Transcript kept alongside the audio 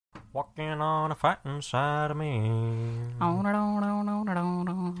Walking on a fighting side of me.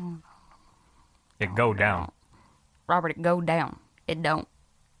 It go down. Robert, it go down. It don't.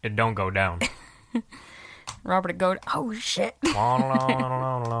 It don't go down. Robert, it go. Oh shit.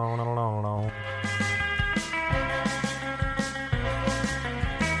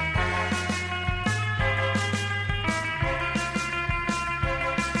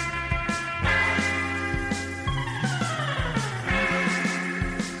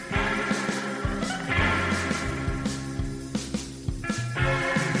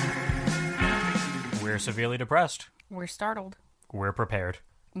 We're severely depressed. We're startled. We're prepared.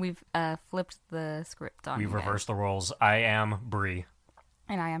 We've flipped the script on. We've you guys. reversed the roles. I am Bree.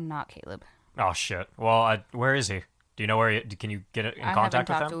 And I am not Caleb. Oh shit. Well, where is he? Do you know where? Can you get in contact I with haven't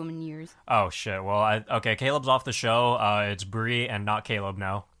talked him? to him in years. Oh shit. Well, okay. Caleb's off the show. It's Bree and not Caleb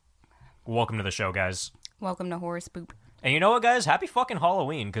now. Welcome to the show, guys. Welcome to Horror Spoop. And you know what, guys? Happy fucking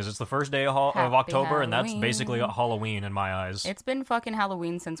Halloween, because it's the first day of Happy October, and that's Halloween. basically Halloween in my eyes. It's been fucking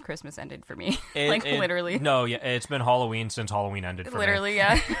Halloween since Christmas ended for me. Literally. No, yeah, it's been Halloween since Halloween ended for me. Literally,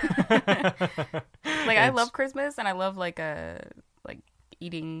 yeah. I love Christmas, and I love like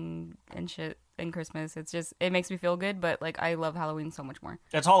eating and shit in Christmas. It's just, it makes me feel good, but like I love Halloween so much more.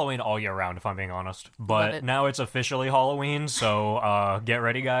 It's Halloween all year round, if I'm being honest. Love But it. now it's officially Halloween, so get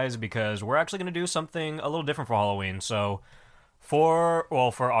ready, guys, because we're actually going to do something a little different for Halloween. So for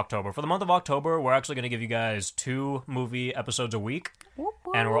October, for the month of October, we're actually going to give you guys 2 movie episodes a week. Whoop,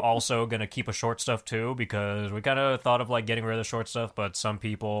 whoop. And we're also going to keep a short stuff too, because we kind of thought of like getting rid of the short stuff, but some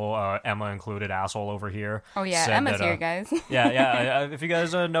people, Emma included, asshole over here. Oh yeah, said Emma's that, here, guys. yeah. If you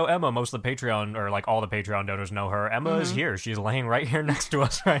guys know Emma, most of the Patreon, or like all the Patreon donors know her. Emma is here. She's laying right here next to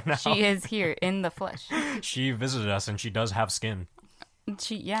us right now. She is here in the flesh. She visited us, and she does have skin.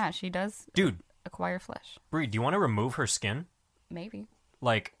 She does Dude, acquire flesh. Brie, do you want to remove her skin? Maybe.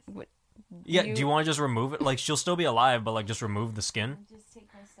 Like, What, yeah, do you want to just remove it? Like, she'll still be alive, but like, just remove the skin. Just take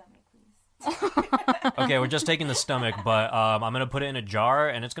my stomach, please. Okay, we're just taking the stomach, but I'm gonna put it in a jar,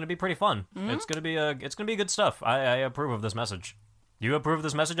 and it's gonna be pretty fun. Mm-hmm. It's gonna be good stuff. I approve of this message. Do you approve of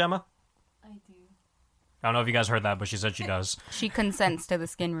this message, Emma? I do. I don't know if you guys heard that, but she said she does. She consents to the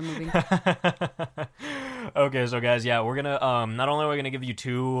skin removing. Okay, so guys, yeah, we're gonna not only are we gonna give you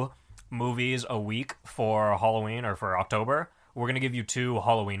 2 movies a week for Halloween or for October, we're gonna give you 2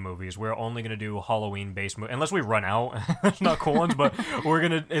 Halloween movies. We're only gonna do Halloween-based movies, unless we run out. There's not cool ones, but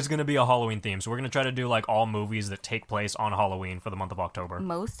it's gonna be a Halloween theme. So we're gonna try to do like all movies that take place on Halloween for the month of October.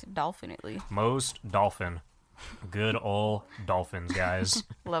 Most dolphinately. Most dolphin, good old dolphins, guys.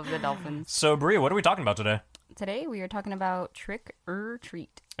 Love the dolphins. So Brie, what are we talking about today? Today we are talking about Trick or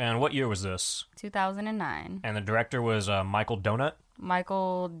Treat, And what year was this? 2009. And the director was Michael Donut.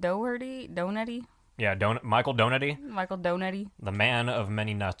 Michael Dougherty? Yeah, Michael Donutty, Michael Donutty? the man of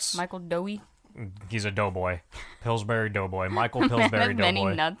many nuts. Michael Doughy? He's a doughboy. Pillsbury doughboy. Michael Man Pillsbury of many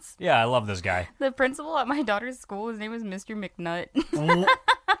doughboy. nuts. Yeah, I love this guy. The principal at my daughter's school, his name is Mr. McNutt.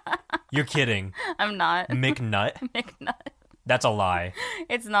 You're kidding. I'm not. McNut? McNutt. That's a lie.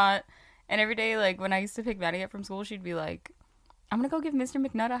 It's not. And every day, like, when I used to pick Maddie up from school, she'd be like, I'm gonna go give Mr.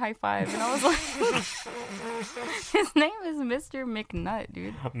 McNutt a high five. And I was like, his name is Mr. McNutt,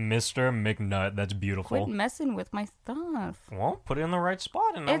 dude. Mr. McNut. That's Quit beautiful. messing with my stuff. Well, put it in the right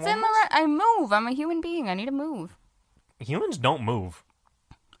spot. And It's in the right. I move. I'm a human being. I need to move. Humans don't move.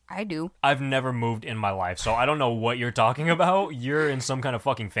 I do. I've never moved in my life, so I don't know what you're talking about. You're in some kind of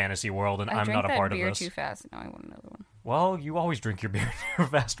fucking fantasy world, and I I'm drank not a that part of beer this. too fast. Now I want another one. Well, you always drink your beer too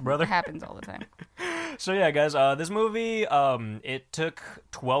fast, It brother. happens all the time. So yeah, guys, this movie, it took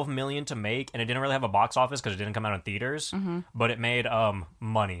 $12 million to make, and it didn't really have a box office because it didn't come out in theaters, but it made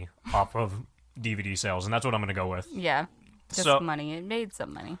money off of DVD sales, and that's what I'm gonna go with. Yeah. Just So- money. It made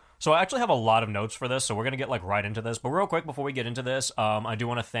some money. So I actually have a lot of notes for this, so we're gonna get like right into this. But real quick, before we get into this, I do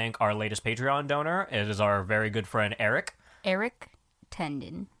want to thank our latest Patreon donor. It is our very good friend Eric. Eric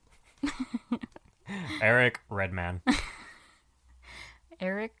Tendon. Eric Redman.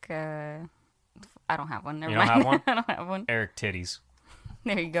 Eric, I don't have one. Never You don't mind. have one? I don't have one. Eric Titties.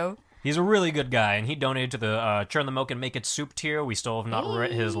 There you go. He's a really good guy, and he donated to the Churn the Milk and Make It Soup tier. We still have not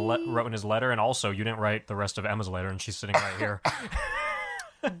wrote in his letter, and also you didn't write the rest of Emma's letter, and she's sitting right here.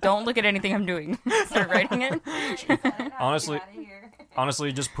 Don't look at anything I'm doing. Start writing it. Honestly- Get outta here.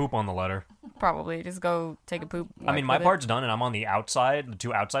 Honestly, just poop on the letter. Probably. Just go take a poop. I mean, wipe my with it. part's done, and I'm on the outside, the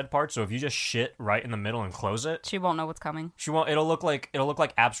 2 outside parts. So if you just shit right in the middle and close it, She won't know what's coming. she won't. It'll look like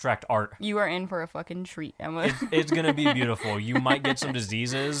abstract art. You are in for a fucking treat, Emma. It's gonna be beautiful. You might get some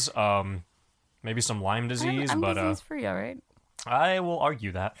diseases, maybe some Lyme disease, I'm but disease free, all right? I will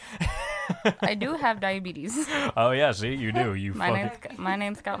argue that. I do have diabetes. Oh yeah, see, you do. You My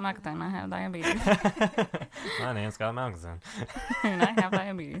name's Scott Macleton. I have diabetes. My name's Scott Malkinson. And I have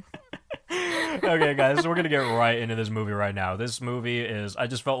diabetes. Okay, guys, so we're gonna get right into this movie right now. This movie is. I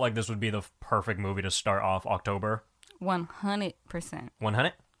just felt like this would be the perfect movie to start off October. 100%.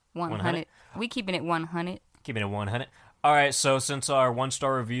 100. 100. We keeping it 100. Keeping it 100. All right, so since our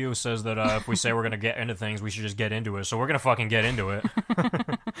 1-star review says that if we say we're going to get into things, we should just get into it. So we're going to fucking get into it.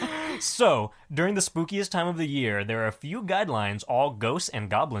 So, during the spookiest time of the year, there are a few guidelines all ghosts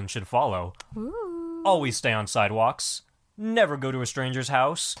and goblins should follow. Ooh. Always stay on sidewalks. Never go to a stranger's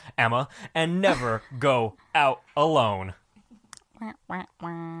house, Emma. And never go out alone. Wah, wah,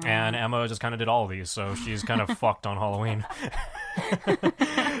 wah. And Emma just kind of did all of these, so she's kind of fucked on Halloween.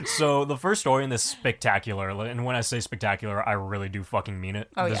 So the first story in this spectacular, and when I say spectacular, I really do fucking mean it.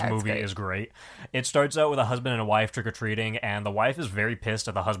 Oh, this yeah, it's movie great. is great. It starts out with a husband and a wife trick-or-treating, and the wife is very pissed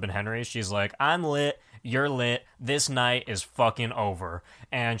at the husband, Henry. She's like, I'm lit, you're lit, this night is fucking over.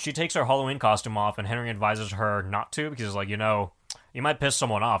 And she takes her Halloween costume off, and Henry advises her not to, because he's like, you might piss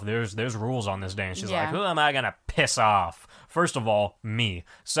someone off. There's rules on this day. And she's Yeah. like, who am I gonna piss off? First of all, me.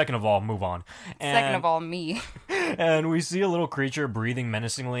 Second of all, move on. Second of all, me. And we see a little creature breathing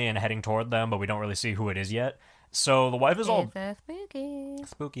menacingly and heading toward them, but we don't really see who it is yet. So the wife is all It's a spooky.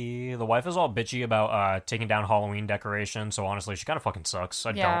 spooky. The wife is all bitchy about taking down Halloween decorations. So honestly, she kind of fucking sucks.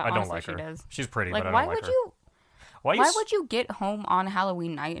 I don't honestly, like she her. does. She's pretty, Like, but I why don't like would her. you? Why Why would you get home on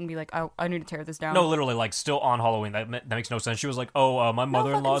Halloween night and be like, "Oh, I need to tear this down"? No, literally, like, still on Halloween. That makes no sense. She was like, oh, my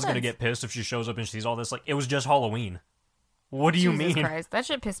mother-in-law is fucking going to sense. get pissed if she shows up and sees all this. Like, it was just Halloween. What do you Jesus mean? Christ, that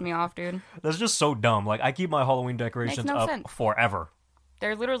shit pissed me off, dude. That's just so dumb. Like, I keep my Halloween decorations no up sense. forever.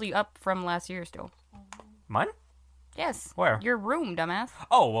 They're literally up from last year still. Mine? Yes. Where? Your room, dumbass.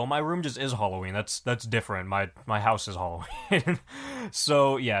 Oh, well, my room just is Halloween. That's different. My house is Halloween.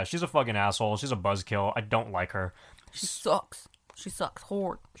 So, yeah, she's a fucking asshole. She's a buzzkill. I don't like her. She sucks. She sucks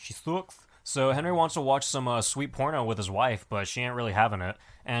hard. She sucks. So Henry wants to watch some sweet porno with his wife, but she ain't really having it.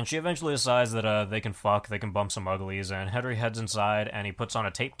 And she eventually decides that they can fuck, they can bump some uglies, and Henry heads inside and he puts on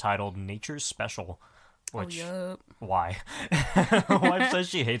a tape titled Nature's Special. Which, Oh, yup. why? The wife says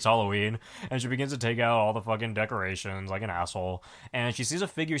she hates Halloween, and she begins to take out all the fucking decorations like an asshole. And she sees a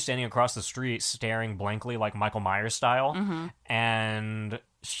figure standing across the street, staring blankly like Michael Myers style. Mm-hmm. And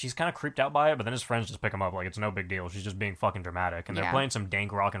she's kind of creeped out by it, but then his friends just pick him up like it's no big deal. She's just being fucking dramatic, and they're Yeah. playing some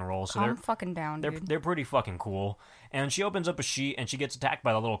dank rock and roll, so Calm fucking down, dude. they're pretty fucking cool. And she opens up a sheet, and she gets attacked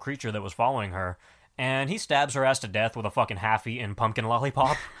by the little creature that was following her. And he stabs her ass to death with a fucking half-eaten pumpkin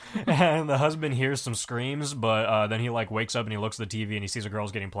lollipop. And the husband hears some screams, but then he, like, wakes up and he looks at the TV and he sees a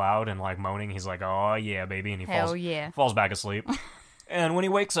girl's getting plowed and, like, moaning. He's like, oh, yeah, baby. And he Hell yeah. falls back asleep. And when he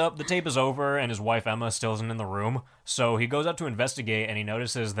wakes up, the tape is over and his wife Emma still isn't in the room. So he goes up to investigate and he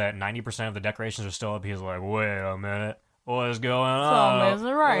notices that 90% of the decorations are still up. He's like, wait a minute. What is going on? Something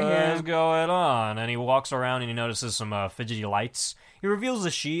isn't right What here. is going on? And he walks around and he notices some fidgety lights. He reveals the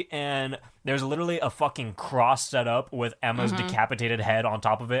sheet, and there's literally a fucking cross set up with Emma's decapitated head on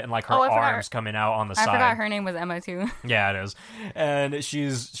top of it, and like her Oh, I forgot arms coming out on the I side. forgot her name was Emma too. Yeah, it is. And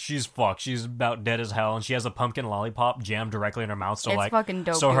she's fucked. She's about dead as hell, and she has a pumpkin lollipop jammed directly in her mouth. So It's like, fucking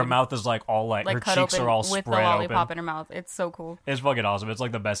dope, so her dude. mouth is like all like, Like her cut cheeks open are all with the spread lollipop open. in her mouth. It's so cool. It's fucking awesome. It's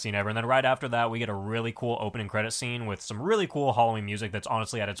like the best scene ever. And then right after that, we get a really cool opening credit scene with some really cool Halloween music that's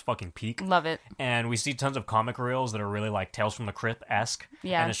honestly at its fucking peak. Love it. And we see tons of comic reels that are really like Tales from the Crypt-esque.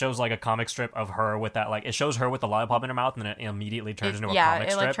 Yeah. And it shows like a comic strip of her with that, like, it shows her with the lollipop in her mouth and then it immediately turns into a comic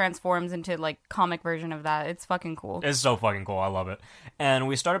it strip. like transforms into like comic version of that. It's fucking cool. It's so fucking cool. I love it. And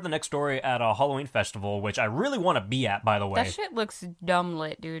we start up the next story at a Halloween festival, which I really want to be at, by the way. That shit looks dumb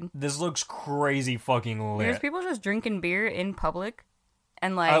lit, dude. This looks crazy fucking There's lit. people just drinking beer in public,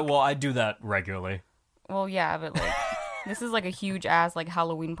 and like, Well, I do that regularly. well, yeah, but like, this is like a huge ass like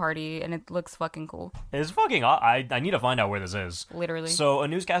Halloween party, and it looks fucking cool. It's fucking... I need to find out where this is. Literally. So a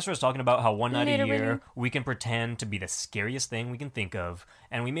newscaster is talking about how one night a Literally. year we can pretend to be the scariest thing we can think of.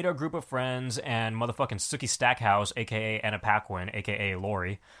 And we meet our group of friends and motherfucking Sookie Stackhouse, a.k.a. Anna Paquin, a.k.a.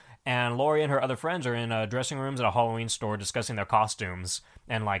 Lori. And Lori and her other friends are in dressing rooms at a Halloween store discussing their costumes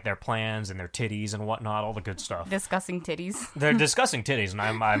and like their plans and their titties and whatnot, all the good stuff. Discussing titties. They're discussing titties, and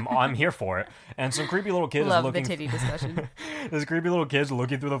I'm here for it. And some creepy little kid is Love looking. the titty discussion. This creepy little kid's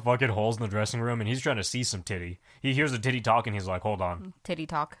looking through the fucking holes in the dressing room, and he's trying to see some titty. He hears the titty talk, and he's like, "Hold on, Titty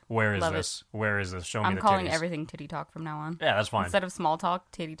talk. where is Love this? Where is this? Show me I'm the calling titties." everything titty talk from now on. Yeah, that's fine. Instead of small talk,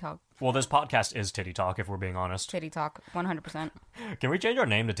 titty talk. Well, this podcast is Titty Talk, if we're being honest. Titty talk, 100%. Can we change our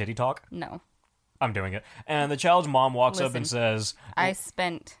name to Titty Talk? No. I'm doing it. And the child's mom walks up and Listen. says, I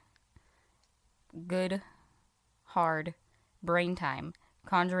spent good, hard brain time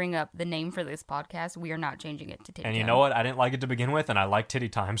conjuring up the name for this podcast. We are not changing it to Titty And you Time. know what? I didn't like it to begin with, and I like Titty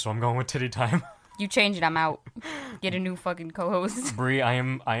Time, so I'm going with Titty Time. You change it, I'm out. Get a new fucking co-host. Bree, I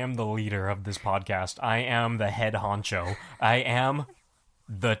am the leader of this podcast. I am the head honcho. I am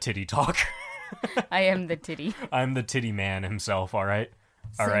the Titty Talk. I am the titty. I'm the titty man himself, all right?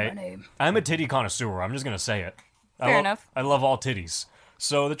 All Say right. my name. I'm a titty connoisseur. I'm just going to say it. Fair enough. I love all titties.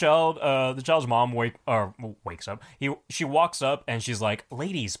 So the child's mom wakes up. She walks up and she's like,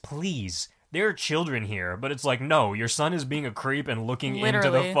 "Ladies, please. There are children here." But it's like, "No, your son is being a creep and looking into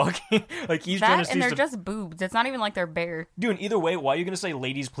Literally. the fucking like he's trying to That see and they're some... just boobs. It's not even like they're bare. Dude, either way, why are you going to say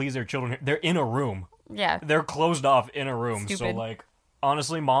ladies, please, there are children here? They're in a room. Yeah. They're closed off in a room. So Stupid. like,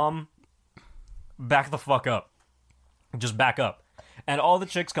 honestly, mom, back the fuck up. Just back up. And all the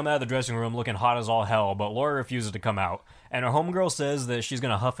chicks come out of the dressing room looking hot as all hell, but Laura refuses to come out. And her homegirl says that she's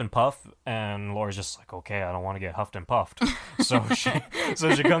gonna huff and puff, and Laura's just like, okay, I don't want to get huffed and puffed. so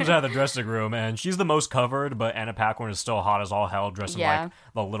she comes out of the dressing room, and she's the most covered, but Anna Paquin is still hot as all hell, dressed in Yeah. like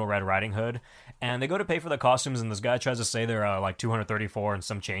the Little Red Riding Hood. And they go to pay for the costumes, and this guy tries to say they're like $234 and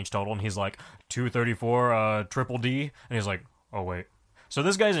some change total, and he's like, $234 triple D, and he's like, oh wait. So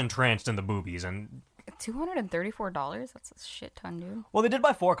this guy's entranced in the boobies, and $234? That's a shit ton, dude. well, they did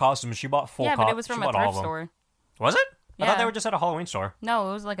buy 4 costumes. She bought full. Yeah, but it was from she a bought all thrift of them. store. Was it? I thought Yeah. they were just at a Halloween store. No,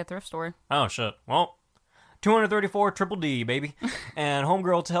 it was like a thrift store. Oh shit. Well, 234 triple D, baby. And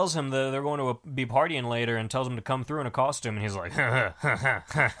homegirl tells him that they're going to be partying later and tells him to come through in a costume, and he's like,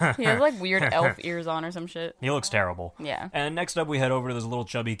 He has like weird elf ears on or some shit. he looks terrible. Yeah. And next up, we head over to this little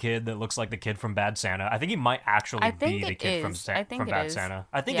chubby kid that looks like the kid from Bad Santa. I think he might actually I think be the it kid from, is. I think from it Bad is. Santa.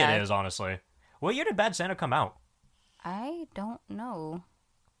 I think Yeah. it is, honestly. What year did Bad Santa come out? I don't know.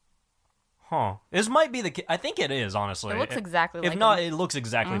 Huh. This might be the kid. I think it is, honestly. It looks exactly If like not, him. it looks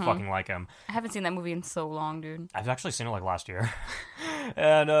exactly fucking like him. I haven't seen that movie in so long, dude. I've actually seen it like last year.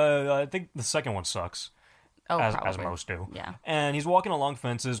 And I think the second one sucks. Oh, as probably. most do. Yeah. And he's walking along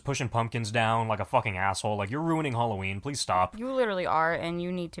fences, pushing pumpkins down like a fucking asshole. Like, you're ruining Halloween. Please stop. You literally are, and you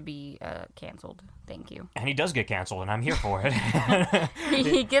need to be canceled. Thank you. And he does get canceled, and I'm here for it.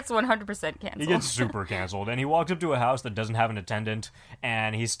 He gets 100% canceled. He gets super canceled. And he walks up to a house that doesn't have an attendant,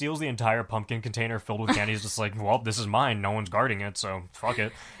 and he steals the entire pumpkin container filled with candy. He's just like, well, this is mine. No one's guarding it, so fuck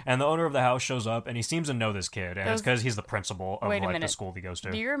it. And the owner of the house shows up, and he seems to know this kid. And it's because he's the principal of Wait a like the minute. school he goes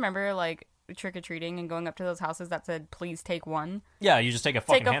to. Do you remember, like, trick-or-treating and going up to those houses that said, please take one? Yeah, you just take a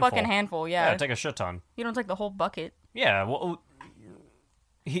fucking Take a handful. fucking handful, yeah. Yeah, take a shit ton. You don't take the whole bucket. Yeah, well,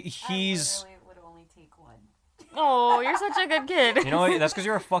 he's... I literally would only take one. Oh, you're such a good kid. You know what? That's because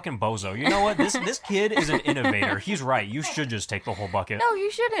you're a fucking bozo. You know what? This kid is an innovator. He's right. You should just take the whole bucket. No,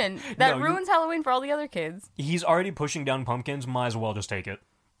 you shouldn't. That No, you- ruins Halloween for all the other kids. He's already pushing down pumpkins. Might as well just take it.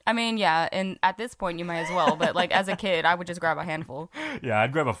 I mean, yeah, and at this point you might as well, but like as a kid, I would just grab a handful. Yeah,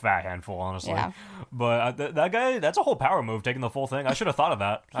 I'd grab a fat handful, honestly. Yeah. But that guy, that's a whole power move, taking the full thing. I should have thought of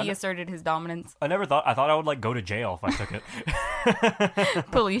that. He asserted his dominance. I never thought. I thought I would like go to jail if I took it.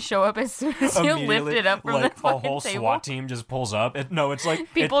 Police show up as soon as you lift Immediately, it up from like the a fucking whole table. SWAT team just pulls up. It's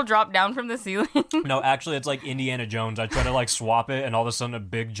like People drop down from the ceiling. No, actually, it's like Indiana Jones. I try to like swap it, and all of a sudden, a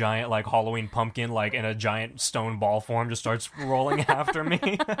big giant like Halloween pumpkin, like in a giant stone ball form, just starts rolling after me.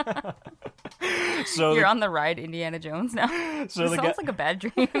 So You're on the ride, Indiana Jones now. So This the sounds guy- like a bad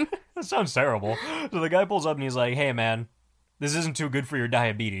dream. that sounds terrible. So the guy pulls up and he's like, "Hey, man, this isn't too good for your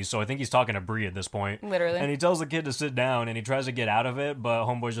diabetes." So I think he's talking to Bree at this point. Literally. And he tells the kid to sit down, and he tries to get out of it, but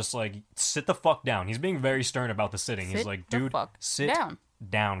homeboy's just like, "Sit the fuck down." He's being very stern about the sitting. He's Sit like, the "Dude, fuck sit down."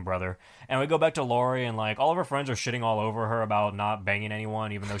 brother." And we go back to Lori, and like all of her friends are shitting all over her about not banging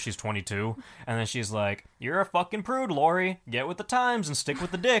anyone, even though she's 22. And then she's like, "You're a fucking prude, Lori. Get with the times and stick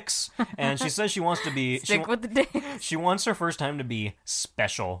with the dicks." And she says she wants to be Stick with the dick. she wants her first time to be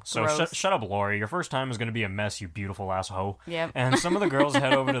special. So Gross. shut up, Lori. Your first time is going to be a mess, you beautiful asshole. Yep. And some of the girls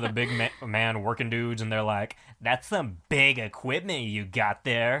head over to the big man working dudes, and they're like, "That's some big equipment you got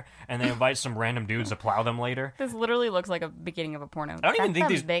there." And they invite some random dudes to plow them later. This literally looks like a beginning of a porno. I don't even That's think some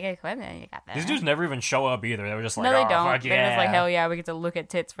these- big equipment you got there. These dudes never even show up either. They were just like, No, they "Oh, don't. fuck They're just like, yeah." hell yeah, we get to look at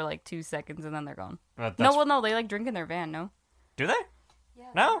tits for like 2 seconds and then they're gone. That's- No, they like drink in their van, no? Do they? Yeah.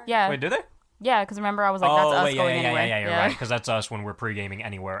 No? Yeah. Wait, do they? Yeah, because remember I was like, that's us wait, going yeah, anywhere. yeah, you're right. Because that's us when we're pre-gaming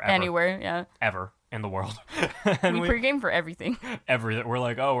anywhere, ever. Anywhere, yeah. Ever in the world. We And pregame for everything. we're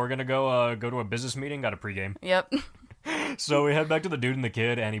like, "Oh, we're going to go to a business meeting, got a pregame." Yep. So we head back to the dude and the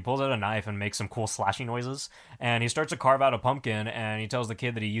kid, and he pulls out a knife and makes some cool slashing noises. And he starts to carve out a pumpkin, and he tells the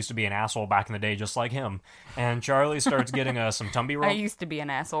kid that he used to be an asshole back in the day, just like him. And Charlie starts getting some tumby I rope. used to be an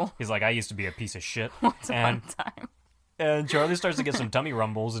asshole. He's like, "I used to be a piece of shit." Once upon and a time. and Charlie starts to get some tummy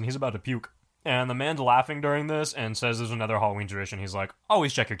rumbles, and he's about to puke. And the man's laughing during this and says there's another Halloween tradition. He's like,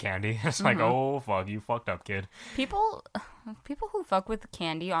 always check your candy. It's like, oh, fuck, you fucked up, kid. People who fuck with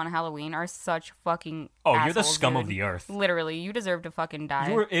candy on Halloween are such fucking Oh, assholes, you're the scum dude. of the earth. Literally, you deserve to fucking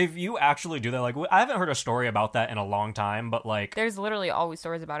die. If you actually do that, like, I haven't heard a story about that in a long time, but, like, There's literally always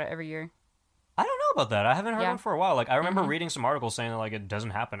stories about it every year. I don't know about that. I haven't heard Yeah. one for a while. Like, I remember reading some articles saying that, like, it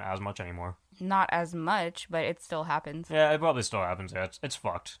doesn't happen as much anymore. Not as much, but it still happens. Yeah, it probably still happens. Yeah, it's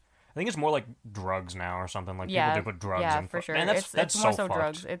fucked. I think it's more like drugs now or something. Like, people do put drugs in. for sure. And that's it's so more so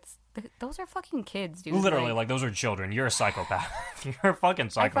fucked. drugs. Those are fucking kids, dude. Literally, like, those are children. You're a psychopath. You're a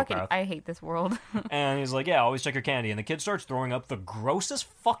fucking psychopath. I hate this world. And he's like, yeah, always check your candy. And the kid starts throwing up the grossest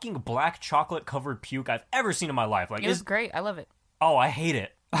fucking black chocolate covered puke I've ever seen in my life. Like, It was great. I love it. oh, I hate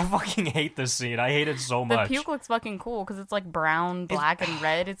it. I fucking hate this scene. I hate it so The much. puke looks fucking cool because it's like brown, black, and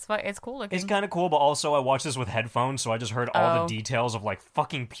red. It's cool looking. It's kind of cool, but also I watched this with headphones, so I just heard all Oh. the details of, like,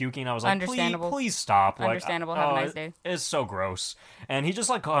 fucking puking. I was like, Understandable. please stop. Like, Understandable. Have a nice it- day. It's so gross. And he just,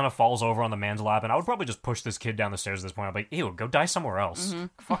 like, kind of falls over on the man's lap, and I would probably just push this kid down the stairs at this point. I'd be like, ew, go die somewhere else.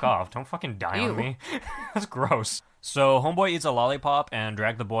 Fuck off. Don't fucking die on Ew. me. That's gross. So homeboy eats a lollipop and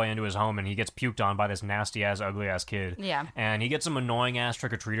drags the boy into his home, and he gets puked on by this nasty-ass, ugly-ass kid. Yeah. And he gets some annoying-ass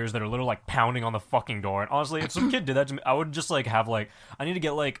trick-or-treaters that are literally, like, pounding on the fucking door. And honestly, if some kid did that to me, I would just, like, have, like, I need to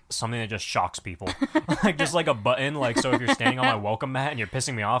get, like, something that just shocks people. Like, just, like, a button, like, so if you're standing on my welcome mat and you're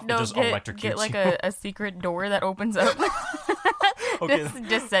pissing me off, it just electrocutes get like you. a secret door that opens up. Okay.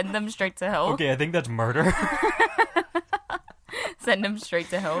 just send them straight to hell. Okay, I think that's murder. Send them straight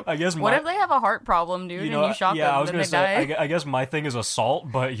to hell. I guess What if they have a heart problem, dude, and you shock yeah, them, I was then gonna they say, die? I guess my thing is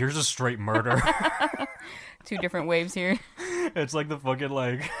assault, but yours is straight murder. Two different waves here. It's like the fucking,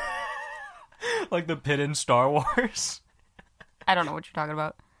 like, like the pit in Star Wars. I don't know what you're talking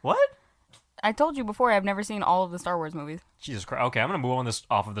about. What? I told you before I've never seen all of the Star Wars movies. Jesus Christ. Okay, I'm gonna move on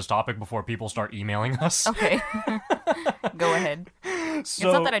off of this topic before people start emailing us. Okay. Go ahead. So It's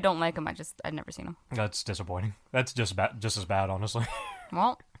not that I don't like them. I've never seen them. that's disappointing. That's just as bad, honestly.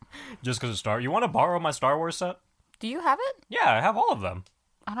 Well, Just because it's Star. You want to borrow my Star Wars set? do you have it? Yeah, I have all of them.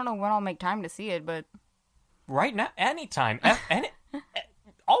 I don't know when I'll make time to see it, but Right now, anytime,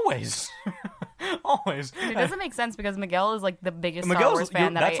 always, always. it doesn't make sense because Miguel is like the biggest Miguel's- Star Wars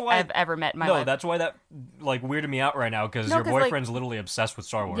fan that's that why- I've ever met in my No, life. that's why that, like, weirded me out right now, because No, your 'cause, like- boyfriend's literally obsessed with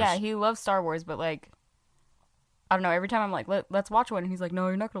Star Wars. Yeah, he loves Star Wars, but like, I don't know. Every time I'm like, let's watch one, and he's like, no,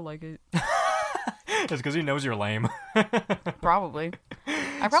 you're not gonna like it. It's because he knows you're lame. Probably.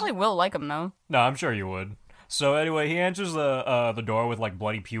 I probably will like him though. No, I'm sure you would. So anyway, he answers the door with, like,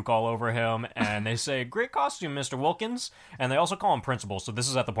 bloody puke all over him, and they say, "Great costume, Mr. Wilkins." And they also call him principal. So this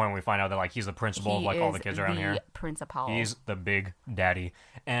is at the point where we find out that, like, he's the principal of, He like, all the is kids around here. Principal. He's the big daddy,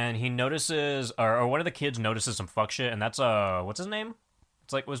 and he notices, or one of the kids notices some fuck shit, and that's what's his name?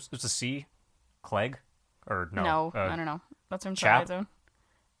 It's like it's a C, Clegg, or no? No, I don't know. That's from Chap? Twilight Zone.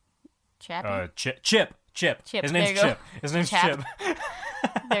 Chappy. Chip. Chip, His there name's you go. Chip. His name's Chap. Chip.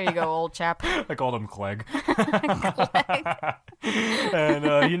 There you go, old chap. I called him Clegg. And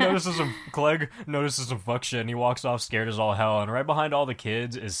Clegg notices some fuck shit, and he walks off scared as all hell. And right behind all the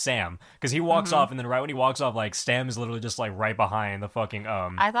kids is Sam, because he walks off, and then right when he walks off, like, Sam is literally just, like, right behind the fucking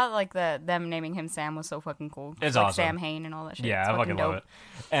I thought like them naming him Sam was so fucking cool. It's like awesome. Sam Hain and all that shit. Yeah, It's I fucking love dope. it.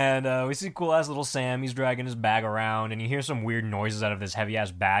 And we see cool ass little Sam. He's dragging his bag around, and you hear some weird noises out of this heavy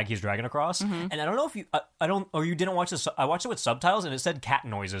ass bag he's dragging across. And I don't know if you, you didn't watch this. I watched it with subtitles, and it said cat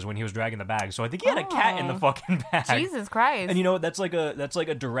noises when he was dragging the bag. So I think he had a cat in the Oh. fucking bag. Jesus Christ. And you know what? That's like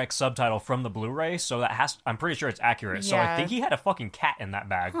a direct subtitle from the Blu-ray, so I'm pretty sure it's accurate. So I Yeah. think he had a fucking cat in that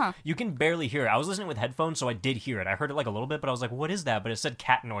bag. Huh. You can barely hear it. I was listening with headphones, so I did hear it. I heard it like a little bit, but I was like, "What is that?" But it said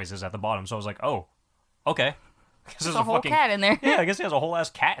cat noises at the bottom, so I was like, "Oh, okay." There's a whole cat in there. Yeah, I guess he has a whole ass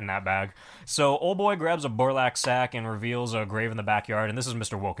cat in that bag. So old boy grabs a burlap sack and reveals a grave in the backyard, and this is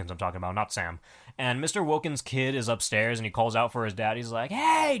Mr. Wilkins I'm talking about, not Sam. And Mr. Wilkins' kid is upstairs, and he calls out for his dad. He's like,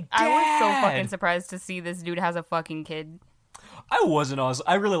 "Hey, Dad!" I was so fucking surprised to see this dude has a fucking kid. I wasn't honest.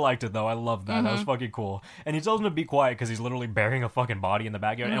 I really liked it though. I loved that. Mm-hmm. That was fucking cool. And he tells him to be quiet because he's literally burying a fucking body in the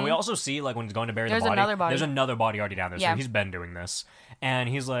backyard. And we also see, like, when he's going to bury Mm-hmm. There's the body, another body. there's another body already down there. Yeah. So he's been doing this. And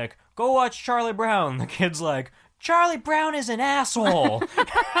he's like, "Go watch Charlie Brown." The kid's like, "Charlie Brown is an asshole."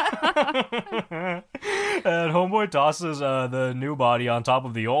 And homeboy tosses the new body on top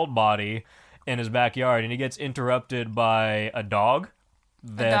of the old body in his backyard, and he gets interrupted by a dog.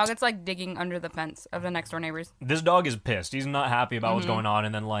 The dog that's like digging under the fence of the next door neighbors. This dog is pissed. He's not happy about what's going on.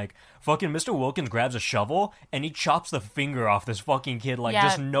 And then, like, fucking Mr. Wilkins grabs a shovel and he chops the finger off this fucking kid, like,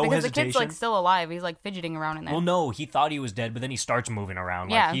 just no because hesitation. the kid's like still alive. He's like fidgeting around in there. Well, no, he thought he was dead, but then he starts moving around.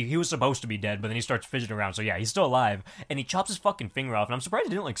 Like, Yeah. he was supposed to be dead, but then he starts fidgeting around. So, yeah, he's still alive. And he chops his fucking finger off. And I'm surprised he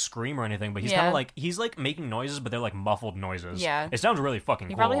didn't, like, scream or anything, but he's kind of like, he's, like, making noises, but they're, like, muffled noises. Yeah. It sounds really fucking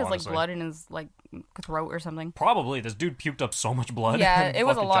He cool, probably has honestly. like blood in his like throat or something. Probably. This dude puked up so much blood. Yeah, and it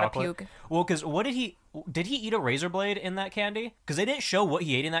was a fucking lot chocolate. of puke. Well, because what did he eat a razor blade in that candy? Because they didn't show what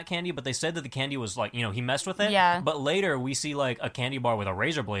he ate in that candy, but they said that the candy was like, you know, he messed with it. Yeah. But later we see like a candy bar with a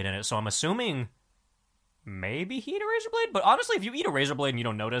razor blade in it, so I'm assuming maybe he ate a razor blade. But honestly, if you eat a razor blade and you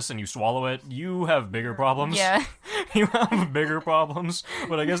don't notice and you swallow it, you have bigger problems. Yeah. You have bigger problems.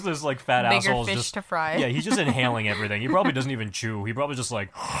 But I guess this like fat Bigger asshole's fish just to fry. Yeah, he's just inhaling everything. He probably doesn't even chew. He probably just like.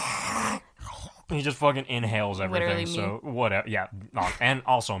 He just fucking inhales everything. Literally me. So whatever. Yeah, and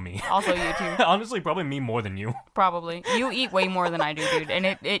also me. Also you too. Honestly, probably me more than you. Probably. You eat way more than I do, dude, and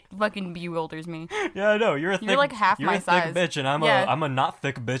it fucking bewilders me. Yeah, I know. You're like half you're my a thick size. bitch, and I'm Yeah. a not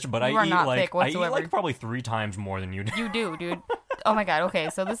thick bitch, but You are I eat not like thick I eat whatsoever. like probably 3 times more than you do. You do, dude. Oh my god. Okay,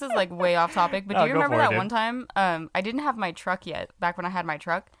 so this is like way off topic, but No, do you go remember for it, that dude. one time? I didn't have my truck yet. Back when I had my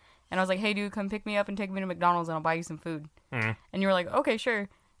truck, and I was like, "Hey, dude, come pick me up and take me to McDonald's, and I'll buy you some food." Mhm. And you were like, "Okay, sure."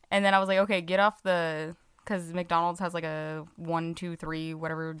 And then I was like, "Okay, get off the." Because McDonald's has like a 1, 2, 3,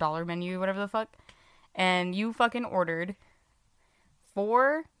 whatever dollar menu, whatever the fuck. And you fucking ordered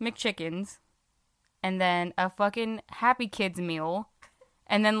 4 McChickens and then a fucking Happy Kids meal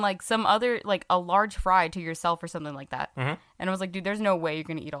and then like some other, like a large fry to yourself or something like that. Mhm. And I was like, dude, there's no way you're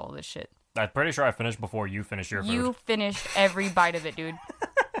going to eat all of this shit. I'm pretty sure I finished before you finished your food. You finished every bite of it, dude.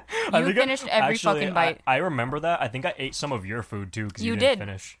 I You think finished every actually, fucking bite. I remember that. I think I ate some of your food too because you You didn't did.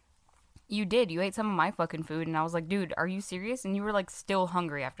 finish. You did. You ate some of my fucking food. And I was like, dude, are you serious? And you were like still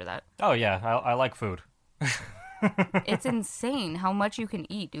hungry after that. Oh yeah, I like food. It's insane how much you can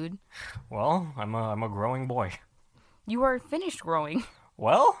eat, dude. Well, I'm a growing boy. You are finished growing.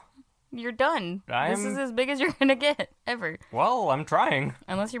 Well, You're done. This is as big as you're gonna get ever. I'm trying.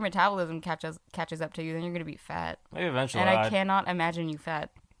 Unless your metabolism catches up to you, then you're gonna be fat. Maybe eventually. And I cannot imagine you fat.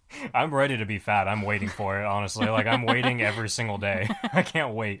 I'm ready to be fat. I'm waiting for it, honestly. Like, I'm waiting every single day. I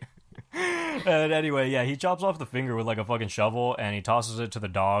can't wait. And anyway, yeah, he chops off the finger with, like, a fucking shovel, and he tosses it to the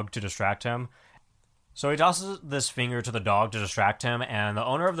dog to distract him. So he tosses this finger to the dog to distract him, and the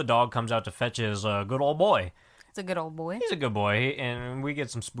owner of the dog comes out to fetch his good old boy. It's a good old boy. He's a good boy, and we get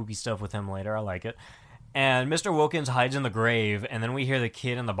some spooky stuff with him later. I like it. And Mr. Wilkins hides in the grave, and then we hear the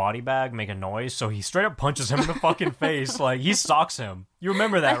kid in the body bag make a noise, so he straight up punches him in the fucking face. Like, he socks him. You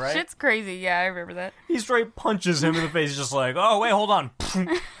remember that, right? Shit's crazy. Yeah, I remember that. He straight punches him in the face. He's just like, oh, wait, hold on.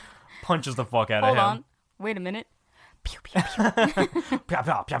 Punches the fuck out Hold of him. on. Wait a minute. Pew, pew, pew. Pya,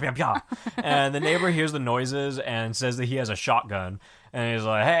 pya, pya, pya, pya. And the neighbor hears the noises and says that he has a shotgun. And he's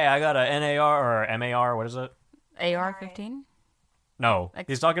like, hey, I got a NAR or MAR. What is it? AR-15? No.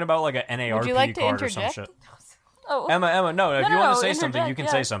 He's talking about like a NARP Would you like to card or some interject? shit. Oh, Emma, no. If No, you want no, to say something, you can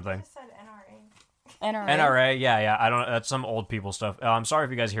interject, say yeah. something. I said NRA. NRA. NRA, yeah. I don't. That's some old people stuff. I'm sorry if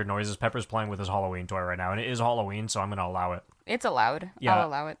you guys hear noises. Pepper's playing with his Halloween toy right now, and it is Halloween, so I'm gonna allow it. It's allowed. Yeah. I'll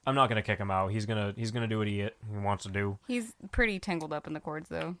allow it. I'm not gonna kick him out. He's gonna do what he wants to do. He's pretty tangled up in the cords,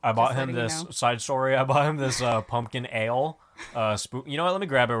 though. I bought Just him letting you this know. side story. I bought him this pumpkin ale. You know what? Let me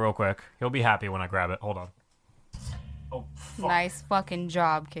grab it real quick. He'll be happy when I grab it. Hold on. Oh, fuck. Nice fucking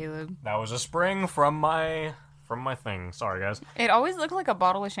job, Caleb. That was a spring from my thing. Sorry, guys. It always looked like a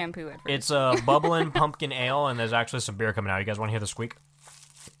bottle of shampoo at first. It's a bubbling pumpkin ale, and there's actually some beer coming out. You guys want to hear the squeak?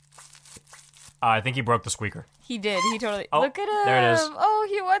 I think he broke the squeaker. He did. He totally. Oh, Look at him. there it is. Oh,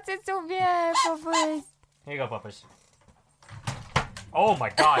 he wants it so bad, Papas. Here you go, Puppers. Oh my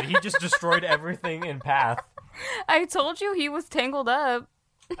god, he just destroyed everything in Path. I told you he was tangled up.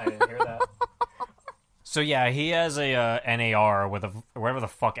 I didn't hear that. So yeah, he has a NAR with a whatever the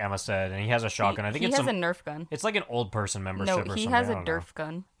fuck Emma said, and he has a shotgun. I think he it's has some, a Nerf gun. it's like an old person membership No, or he something. has I a don't know. Nerf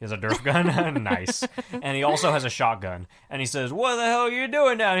gun. He has a Nerf gun? Nice. And he also has a shotgun. And he says, what the hell are you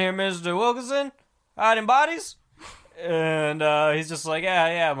doing down here, Mr. Wilkinson? Hiding bodies? And he's just like,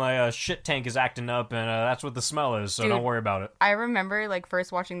 yeah, my shit tank is acting up, and that's what the smell is, so Dude. don't worry about it. I remember, like,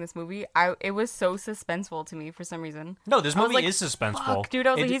 first watching this movie, it was so suspenseful to me for some reason. No, this I was movie like, is suspenseful. Fuck, dude,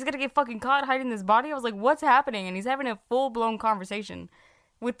 I was It- like, he's gonna get fucking caught hiding this body. I was like, what's happening? And he's having a full-blown conversation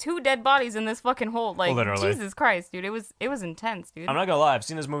with 2 dead bodies in this fucking hole. Like, Literally. Jesus Christ, dude. It was intense, dude. I'm not gonna lie, I've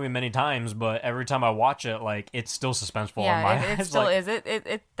seen this movie many times, but every time I watch it, like, it's still suspenseful in my Yeah, it eyes. still Like, is.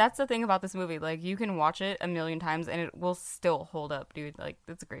 It that's the thing about this movie. Like, you can watch it a million times and it will still hold up, dude. Like,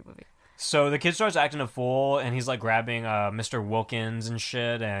 it's a great movie. So the kid starts acting a fool, and he's like grabbing Mr. Wilkins and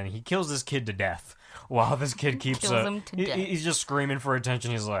shit, and he kills this kid to death. While this kid keeps Kills him to death. he's just screaming for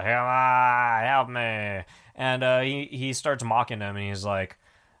attention. He's like, help me. And he starts mocking him, and he's like,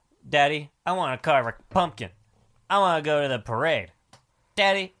 Daddy, I want to carve a pumpkin. I want to go to the parade.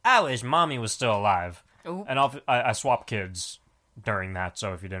 Daddy, I wish Mommy was still alive. Oop. And I swap kids during that,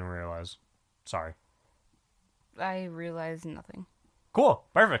 so if you didn't realize. Sorry. I realized nothing. Cool.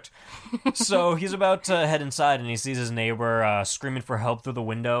 Perfect. So he's about to head inside, and he sees his neighbor screaming for help through the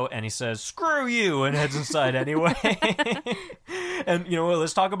window, and he says, screw you, and heads inside anyway. And, you know what,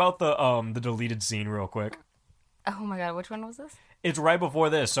 let's talk about the deleted scene real quick. Oh my god, which one was this? It's right before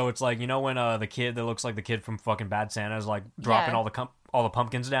this, so it's like, you know when the kid that looks like the kid from fucking Bad Santa is like dropping Yeah. all the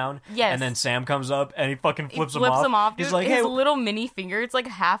pumpkins down? Yes. And then Sam comes up, and he fucking flips He flips them off. Dude. He's like, his hey, little mini finger, it's like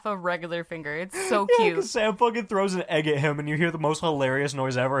half a regular finger. It's so yeah, cute. 'cause Sam fucking throws an egg at him, and you hear the most hilarious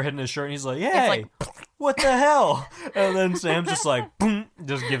noise ever hitting his shirt, and he's like, hey, like, what the hell? And then Sam's just like, boom,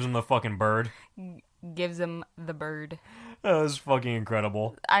 just gives him the fucking bird. Gives him the bird. That was fucking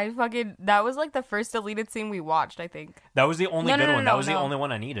incredible. That was like the first deleted scene we watched, I think. That was the only No, good no, one. no, That was the no. only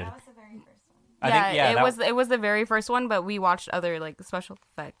one I needed. That was the very first one. I Yeah, think, yeah, it was the very first one, but we watched other like special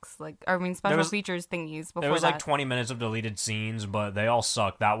effects, special was- features thingies before there was that. like 20 minutes of deleted scenes, but they all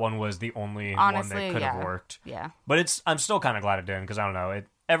sucked. That one was the only Honestly, one that could have yeah. worked. Yeah. But I'm still kind of glad it didn't, because I don't know,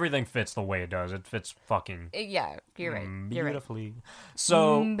 everything fits the way it does. It fits fucking Yeah, you're right. You're right. beautifully.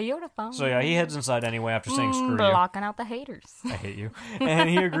 So Beautiful. so yeah, he heads inside anyway after saying screw you. Blocking out the haters. I hate you. And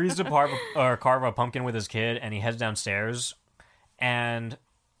he agrees to carve a pumpkin with his kid, and he heads downstairs. And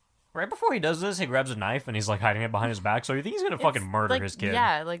right before he does this, he grabs a knife, and he's like hiding it behind his back. So you think he's gonna fucking murder like, his kid?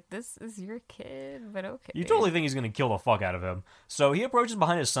 Yeah, like this is your kid, but okay. You totally think he's gonna kill the fuck out of him. So he approaches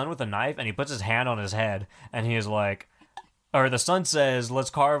behind his son with a knife, and he puts his hand on his head, and he is like, or the son says, let's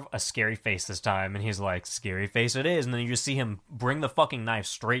carve a scary face this time. And he's like, scary face it is. And then you just see him bring the fucking knife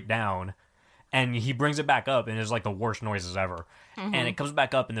straight down, and he brings it back up, and it's like the worst noises ever. And it comes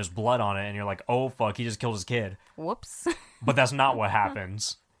back up, and there's blood on it, and you're like, oh fuck, he just killed his kid. Whoops. But that's not what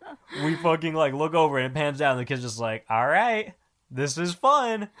happens. We fucking like look over, and it pans down, and the kid's just like, all right, this is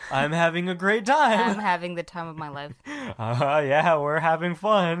fun. I'm having a great I'm time. having the time of my life. Yeah, we're having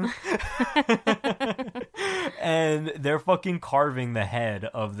fun. And they're fucking carving the head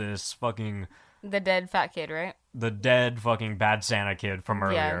of this fucking, The dead fat kid, right? the dead fucking Bad Santa kid from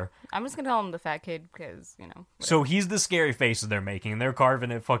earlier. Yeah. I'm just gonna call him the fat kid because, you know. So he's the scary face that they're making, and they're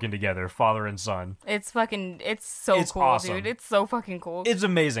carving it fucking together, father and son. It's so It's cool, awesome. dude. It's so fucking cool. It's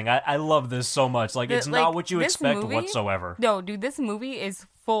amazing. I love this so much. Like, it's not what you this expect movie- whatsoever. No, dude, this movie is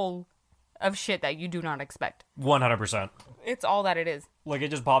full of shit that you do not expect. 100%. It's all that it is. Like, it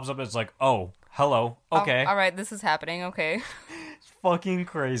just pops up, it's like, oh, hello, Oh, okay. all right, this is happening. Okay. Fucking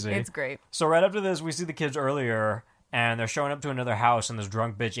crazy. It's great. So right after this, we see the kids earlier, and they're showing up to another house, and this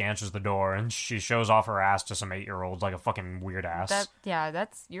drunk bitch answers the door, and she shows off her ass to some 8-year-olds, like a fucking weird ass.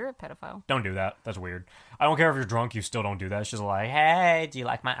 You're a pedophile. Don't do that. That's weird. I don't care if you're drunk, you still don't do that. She's like, hey, do you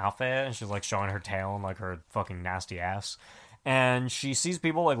like my outfit? And she's like showing her tail and like her fucking nasty ass. And she sees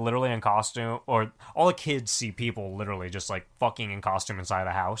people like literally in costume, or all the kids see people literally just like fucking in costume inside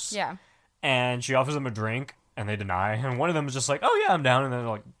the house. Yeah. And she offers them a drink, and they deny. And one of them is just like, oh yeah, I'm down. And then they're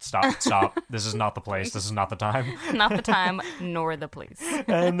like, stop. This is not the place. This is not the time. Not the time nor the place.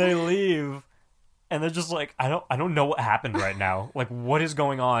 And they leave. And they're just like, I don't know what happened right now. Like, what is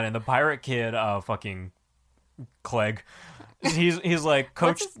going on? And the pirate kid, fucking Clegg, he's like,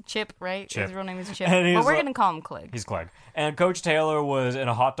 Coach. What's his Chip, right? Chip. His real name is Chip. And he's But we're like- gonna call him Clegg. He's Clegg. And Coach Taylor was in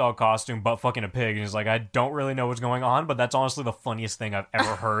a hot dog costume, but fucking a pig. And he's like, I don't really know what's going on, but that's honestly the funniest thing I've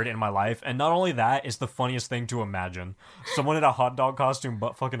ever heard in my life. And not only that, it's the funniest thing to imagine. Someone in a hot dog costume,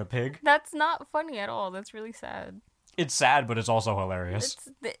 but fucking a pig. That's not funny at all. That's really sad. It's sad, but it's also hilarious.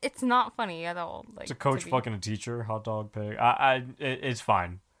 It's not funny at all. Like, It's a coach to be- fucking a teacher, hot dog pig. It's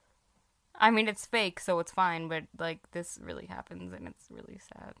fine. I mean, it's fake, so it's fine. But like, this really happens, and it's really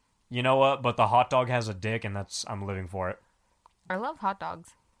sad. You know what? But the hot dog has a dick, and I'm living for it. I love hot dogs.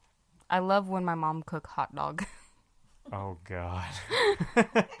 I love when my mom cook hot dog. Oh god.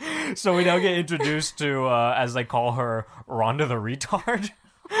 So we now get introduced to, as they call her, Rhonda the retard.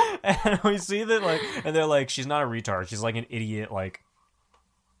 And we see that, like, and they're like, she's not a retard. She's like an idiot, like.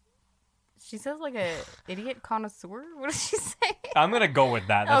 She says like a idiot connoisseur. What does she say? I'm gonna go with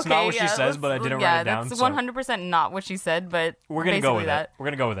that. That's not what she says, but I didn't write it down. That's so 100% not what she said, but we're gonna go basically with that. it. We're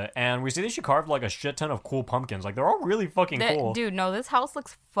gonna go with it. And we see that she carved like a shit ton of cool pumpkins. Like, they're all really fucking cool. Dude, no, this house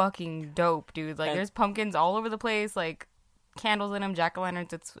looks fucking dope, dude. Like, And- there's pumpkins all over the place, like candles in them,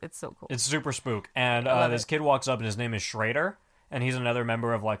 jack-o'-lanterns. It's so cool. It's super spook. And love this it. kid walks up, and his name is Schrader. And he's another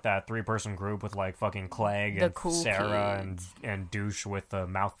member of like that 3-person group with like fucking Clegg The and cool Sarah kids. and Douche with the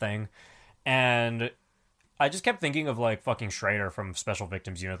mouth thing. And I just kept thinking of like fucking Schrader from Special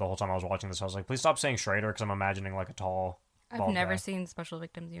Victims Unit the whole time I was watching this. I was like, please stop saying Schrader because I'm imagining like a tall, I've bald never guy. seen Special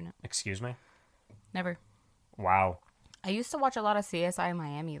Victims Unit. Excuse me? Never. Wow. I used to watch a lot of CSI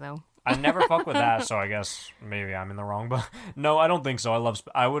Miami though. I never fuck with that, so I guess maybe I'm in the wrong. But no, I don't think so.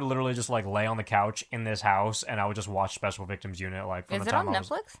 I would literally just like lay on the couch in this house and I would just watch Special Victims Unit like from Is the it time on I was.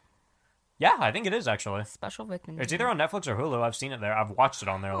 Netflix? Yeah, I think it is actually. Special Victims. It's Unit. either on Netflix or Hulu. I've seen it there. I've watched it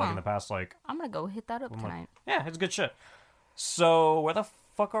on there like Huh. in the past like. I'm gonna go hit that up month. tonight. Yeah, it's good shit. So where the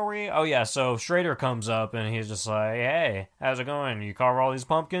fuck are we? Oh yeah, so Schrader comes up and he's just like, "Hey, how's it going? You carve all these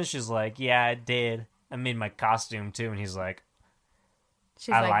pumpkins?" She's like, "Yeah, I did. I made my costume too." And he's like,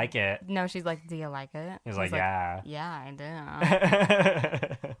 She's "I like it." No, she's like, "Do you like it?" He's like, "Yeah." Yeah, I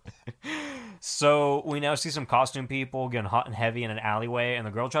do. So we now see some costume people getting hot and heavy in an alleyway, and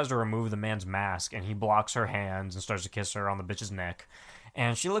the girl tries to remove the man's mask, and he blocks her hands and starts to kiss her on the bitch's neck.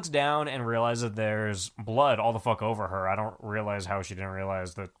 And she looks down and realizes that there's blood all the fuck over her. I don't realize how she didn't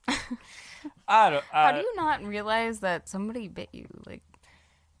realize that. How do you not realize that somebody bit you? Like,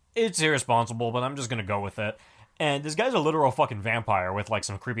 It's irresponsible, but I'm just gonna go with it. And this guy's a literal fucking vampire with like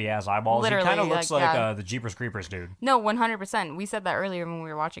some creepy ass eyeballs. Literally, he kind of looks like, like yeah. the Jeepers Creepers dude. no, 100%. We said that earlier when we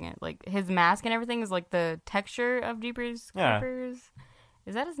were watching it. Like, his mask and everything is like the texture of Jeepers Yeah. Creepers.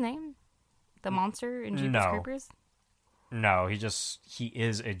 Is that his name? The monster in Jeepers No. Creepers? No, he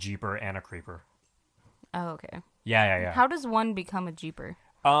is a Jeeper and a Creeper. Oh, okay. Yeah. How does one become a Jeeper?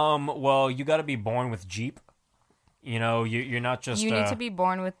 Well, you got to be born with Jeep. You know, you're not just. You need to be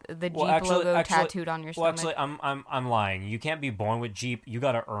born with the Jeep well, logo tattooed on your Well, stomach. actually, I'm lying. You can't be born with Jeep. You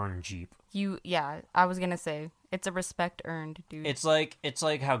got to earn Jeep. Yeah, I was gonna say it's a respect earned, dude. It's like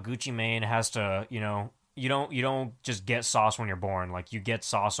how Gucci Mane has to, you don't just get sauce when you're born. Like you get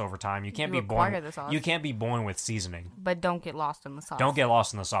sauce over time. You can't You be born. acquire the sauce. You can't be born with seasoning. But don't get lost in the sauce. Don't get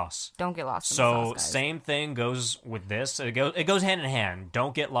lost in the sauce. Don't get lost in the So sauce, guys. same thing goes with this. It goes hand in hand.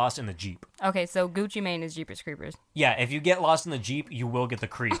 Don't get lost in the Jeep. Okay, so Gucci Mane is Jeepers Creepers. Yeah, if you get lost in the Jeep, you will get the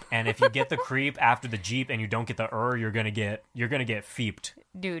creep. And if you get the creep after the Jeep and you don't get the you're gonna get feeped.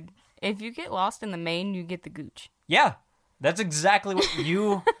 Dude, if you get lost in the main, you get the gooch. Yeah, that's exactly what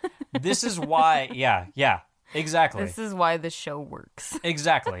you. This is why. Yeah, exactly. This is why this show works.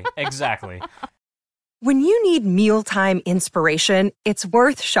 Exactly. When you need mealtime inspiration, it's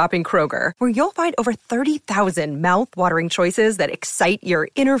worth shopping Kroger, where you'll find over 30,000 mouth-watering choices that excite your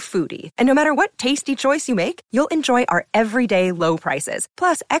inner foodie. And no matter what tasty choice you make, you'll enjoy our everyday low prices,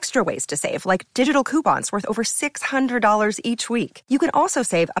 plus extra ways to save, like digital coupons worth over $600 each week. You can also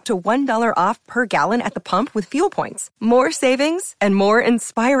save up to $1 off per gallon at the pump with fuel points. More savings and more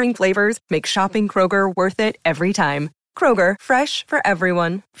inspiring flavors make shopping Kroger worth it every time. Kroger, fresh for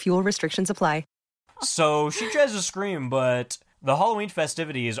everyone. Fuel restrictions apply. So she tries to scream, but the Halloween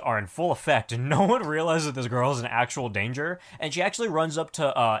festivities are in full effect, and no one realizes that this girl is in actual danger. And she actually runs up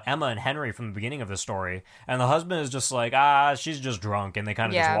to Emma and Henry from the beginning of the story, and the husband is just like, she's just drunk, and they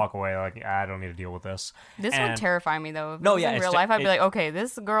kind of just Yeah. walk away like, I don't need to deal with this. This And- would terrify me, though. If No, it was yeah, in it's real te- life, I'd be it- like, okay,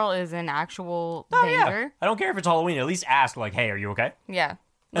 this girl is in actual Oh, danger. yeah. I don't care if it's Halloween. At least ask, like, hey, are you okay? Yeah. And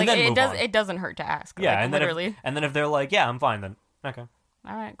Like, then it move on. doesn't hurt to ask. Yeah, like, and literally. then if they're like, yeah, I'm fine, then okay,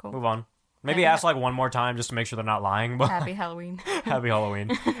 All right, cool. move on. Maybe Yeah. ask like one more time just to make sure they're not lying. But Happy Halloween. Happy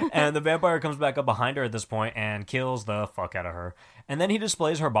Halloween. And the vampire comes back up behind her at this point and kills the fuck out of her. And then he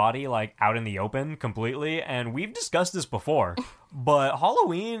displays her body like out in the open completely. And we've discussed this before, but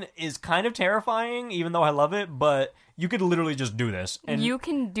Halloween is kind of terrifying, even though I love it. But you could literally just do this, and you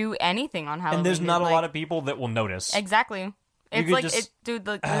can do anything on Halloween. and there's not dude, a lot like- of people that will notice. Exactly. It's could like just- dude.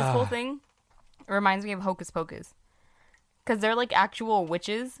 Like, this whole thing reminds me of Hocus Pocus, because they're like actual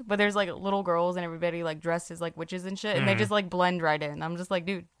witches, but there's like little girls and everybody like dressed as like witches and shit, and they just like blend right in. I'm just like,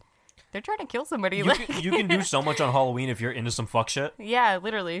 dude, they're trying to kill somebody. You Like, can, you can do so much on Halloween if you're into some fuck shit. yeah,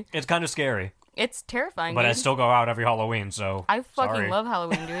 literally, It's kind of scary, it's terrifying. but I dude. still go out every Halloween. So I fucking sorry. love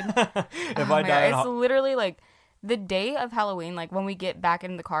Halloween, dude. If Oh I my die, God, it's literally like the day of Halloween, like when we get back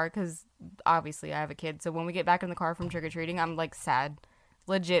in the car, because obviously I have a kid, so when we get back in the car from trick or treating, I'm like sad,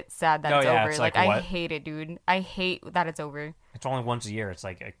 legit sad that Oh, it's yeah, over. it's Like like, I what? hate it, dude. I hate that it's over. it's only once a year. It's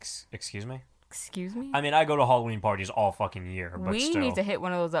like, excuse me. Excuse me. I mean, I go to Halloween parties all fucking year, but We still. need to hit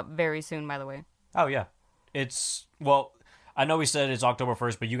one of those up very soon, by the way. Oh yeah, it's well. I know we said it's October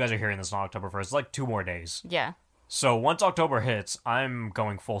 1st, but you guys are hearing this on October 1st. It's like 2 more days. Yeah. So once October hits, I'm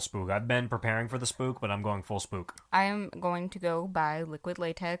going full spook. I've been preparing for the spook, but I'm going full spook. I am going to go buy liquid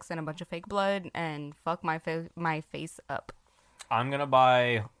latex and a bunch of fake blood and fuck my face up. I'm gonna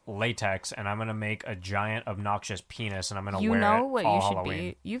buy latex and I'm gonna make a giant obnoxious penis and I'm gonna wear it know what all you should Halloween.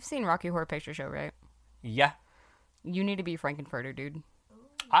 be? You've seen Rocky Horror Picture Show, right? Yeah. You need to be Frankenfurter, dude.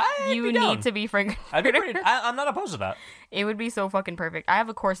 You need to be Frankenfurter. I'm not opposed to that. It would be so fucking perfect. I have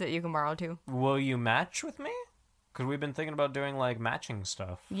a corset you can borrow too. Will you match with me? Because we've been thinking about doing, like, matching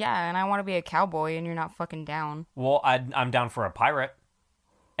stuff. Yeah, and I want to be a cowboy and you're not fucking down. Well, I'm down for a pirate.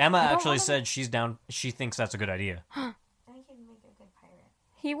 Emma actually wanna- said she's down. She thinks that's a good idea. I think he'd make a good pirate.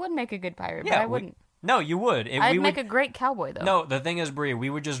 He would make a good pirate, but I wouldn't. No, you would. I'd make a great cowboy, though. No, the thing is, Brie, we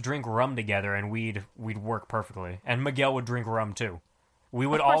would just drink rum together and we'd work perfectly. And Miguel would drink rum too. We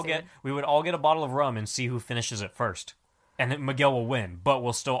would all get a bottle of rum and see who finishes it first. And then Miguel will win, but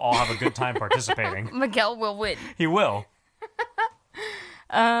we'll still all have a good time participating. Miguel will win. He will.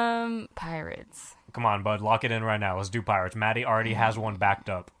 Pirates. Come on, bud, lock it in right now. Let's do pirates. Maddie already has one backed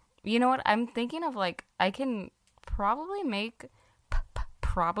up. You know what? I'm thinking of, like, I can probably make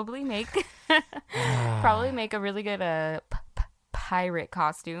probably make a really good pirate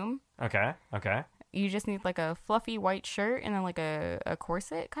costume. Okay. You just need like a fluffy white shirt and then like a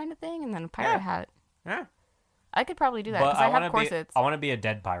corset kind of thing and then a pirate hat. Yeah. I could probably do that But because I have corsets. I want to be a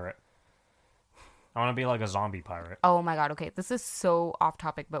dead pirate. I want to be like a zombie pirate. Oh my god, okay. This is so off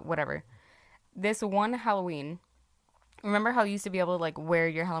topic, but whatever. This one Halloween, remember how you used to be able to like wear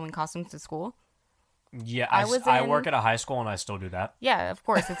your Halloween costumes to school? Yeah, I I work at a high school and I still do that. Yeah, of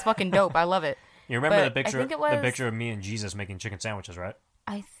course. It's fucking dope. I love it. You remember But the I picture think it was- the picture of me and Jesus making chicken sandwiches, right?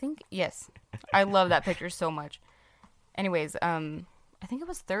 I think yes. I love that picture so much. Anyways, I think it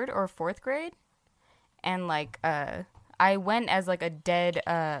was 3rd or 4th grade, and like I went as like a dead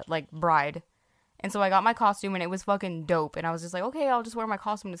like bride, and so I got my costume and it was fucking dope. And I was just like, okay, I'll just wear my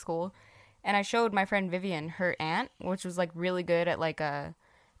costume to school. And I showed my friend Vivian her aunt, which was like really good at like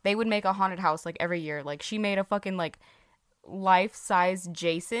they would make a haunted house like every year. Like she made a fucking like life-size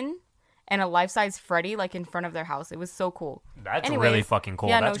Jason and a life-size Freddy like in front of their house. It was so cool. That's Anyways, really fucking cool.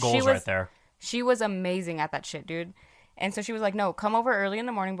 yeah, That's no, she goals was- right there. She was amazing at that shit, dude. And so she was like, no, come over early in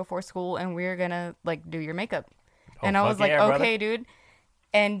the morning before school and we're gonna like do your makeup. And I fuck was like, yeah, brother. okay, dude.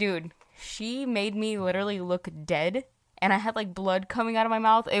 And dude, she made me literally look dead. And I had like blood coming out of my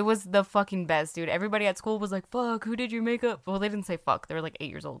mouth. It was the fucking best, dude. Everybody at school was like, fuck, who did your makeup? Well, they didn't say fuck. They were like 8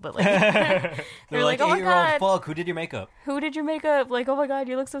 years old. But like, They were like, oh my 8-year-old, God. fuck, who did your makeup? who did your makeup? Like, oh my god,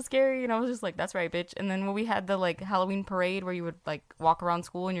 you look so scary. And I was just like, that's right, bitch. And then when we had the like Halloween parade where you would like walk around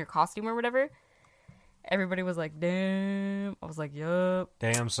school in your costume or whatever, everybody was like, damn. I was like, yup.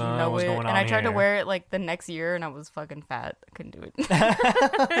 Damn, son, Know what's it. going on And I tried to here? wear it like the next year and I was fucking fat. I couldn't do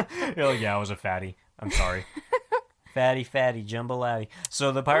it. You're like, yeah, I was a fatty. I'm sorry. fatty, jambalaya.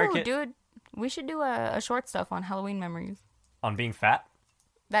 So the pirate Ooh, kid dude, we should do a short stuff on Halloween memories. on being fat.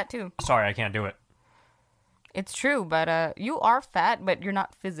 That too. Sorry, I can't do it. It's true, but you are fat, but you're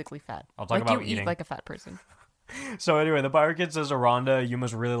not physically fat. I'll talk like about you eating. eat like a fat person. So anyway, the pirate kid says to Rhonda, you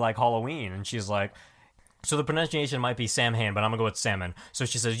must really like Halloween. And she's like, so the pronunciation might be Samhain, but I'm going to go with salmon. So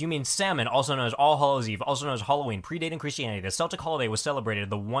she says, you mean salmon, also known as All Hallows Eve, also known as Halloween, predating Christianity. The Celtic holiday was celebrated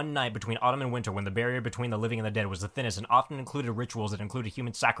the one night between autumn and winter when the barrier between the living and the dead was the thinnest and often included rituals that included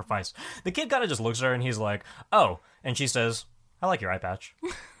human sacrifice. The kid kind of just looks at her and he's like, oh. And she says, I like your eye patch.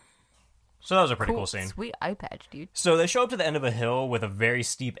 So that was a pretty cool scene. Sweet eye patch, dude. So they show up to the end of a hill with a very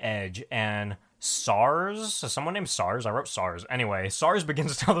steep edge, and someone named SARS, I wrote SARS. Anyway, SARS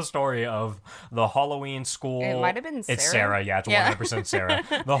begins to tell the story of the Halloween school. It might have been It's Sarah. Sarah, yeah, it's Yeah. 100% Sarah.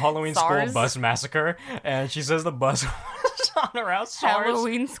 The Halloween school SARS. bus massacre, and she says the bus was on around SARS.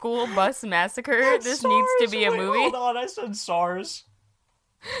 Halloween school bus massacre. This needs to be a Wait, movie. Hold on, I said SARS.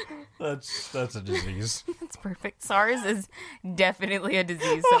 That's a disease. That's perfect. SARS is definitely a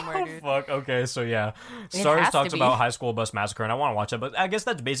disease somewhere, dude. Fuck. Okay, so yeah, It SARS has to talks be. about high school bus massacre, and I want to watch that, but I guess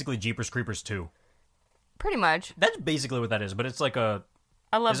that's basically Jeepers Creepers 2. Pretty much. That's basically what that is, but it's like a.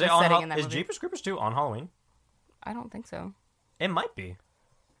 I love Is the it on? setting in that Is movie. Jeepers Creepers 2 on Halloween? I don't think so. It might be.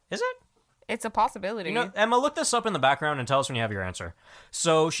 Is it? It's a possibility. You know, Emma, look this up in the background and tell us when you have your answer.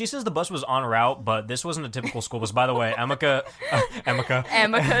 So she says the bus was en route, but this wasn't a typical school bus. By the way,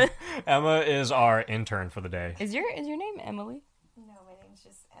 Emma is our intern for the day. Is your name Emily? No, my name's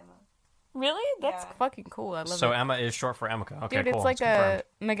just Emma. Really? That's Yeah. fucking cool. I love So it. Emma is short for Emika. Okay, Dude, cool. it's like It's confirmed.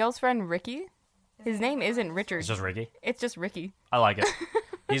 Miguel's friend Ricky. His name isn't Richard. It's just Ricky. It's just Ricky. I like it.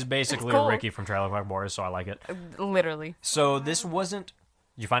 He's basically cool. Ricky from Trailer Park Boys, so I like it. Literally. So this wasn't.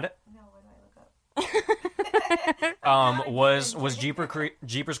 Did you find it? No, what do I look up? Was Jeepers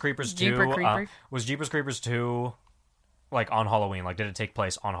Creepers 2 Jeeper Creeper. was Jeepers Creepers 2 like on Halloween? Like did it take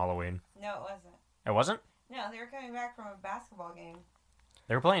place on Halloween? No, it wasn't. It wasn't? No, they were coming back from a basketball game.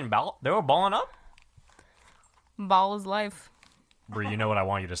 They were playing ball. They were balling up? Ball is life. Brie, you know what I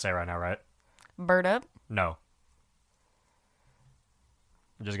want you to say right now, right? Bird up. No.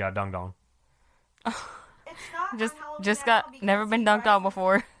 I just got dunked on. It's not Just on Halloween just at got all because never been he dunked on rises-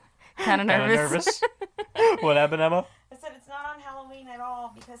 before. Kind of Kinda nervous. What happened, Emma? I said it's not on Halloween at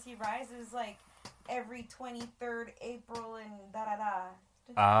all because he rises like every 23rd April and da da da. Did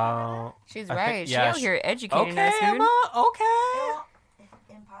you know Oh. She's I right. think- She yeah, out here educating Okay, us, dude. Emma. Okay. that? It's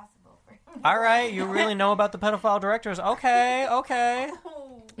impossible for him. All right, you really know about the pedophile directors. Okay, okay.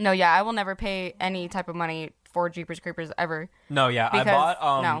 No, yeah, I will never pay any type of money for Jeepers Creepers ever. No, yeah, Because-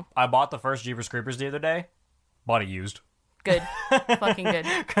 no. I bought the first Jeepers Creepers the other day. Bought it used. Good. Fucking good.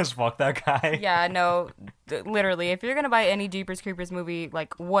 Cause fuck that guy. Yeah, no, literally, if you're gonna buy any Jeepers Creepers movie,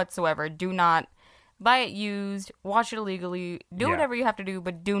 like, whatsoever, do not buy it used, watch it illegally, do Yeah. whatever you have to do,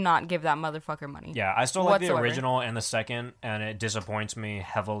 but do not give that motherfucker money. Yeah, I still like the Whatsoever. original and the second, and it disappoints me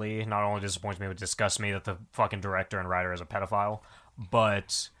heavily. Not only disappoints me, but disgusts me that the fucking director and writer is a pedophile.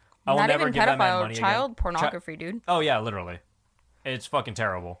 But I will Not never even give that man pedophile, money child again. pornography, dude. Oh yeah, literally. It's fucking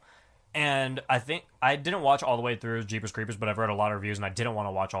terrible. And I think I didn't watch all the way through Jeepers Creepers, but I've read a lot of reviews, and I didn't want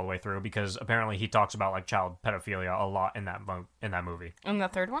to watch all the way through because apparently he talks about like child pedophilia a lot in that movie. And the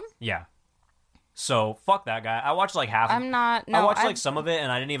third one? Yeah. So fuck that guy. I watched like half. I'm not. I No, watched I've, like some of it, and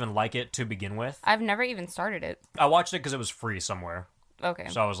I didn't even like it to begin with. I've never even started it. I watched it because it was free somewhere, Okay.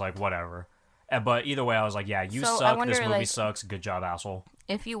 so I was like, whatever. But either way, I was like, yeah, you So, I suck. wonder, This movie like- sucks. Good job, asshole.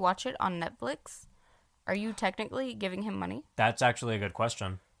 If you watch it on Netflix, are you technically giving him money? That's actually a good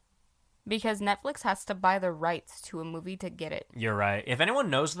question. Because Netflix has to buy the rights to a movie to get it. You're right. If anyone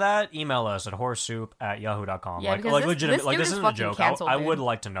knows that, email us at horrorsoup@yahoo.com. Yeah, like because this legitimate. Like dude this is isn't a fucking joke. canceled, I dude. would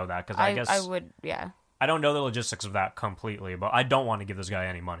like to know that because I guess I would, yeah. I don't know the logistics of that completely, but I don't want to give this guy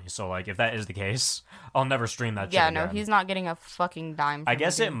any money. So like, if that is the case, I'll never stream that. Yeah, shit no, again. he's not getting a fucking dime. I from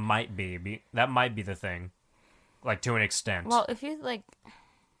guess the it dude. might be. That might be the thing. Like to an extent. Well, if you like,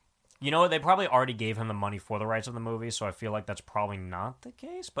 You know what? They probably already gave him the money for the rights of the movie, so I feel like that's probably not the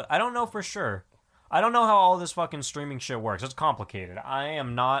case. But I don't know for sure. I don't know how all this fucking streaming shit works. It's complicated. I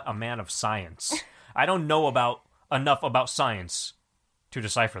am not a man of science. I don't know enough about science to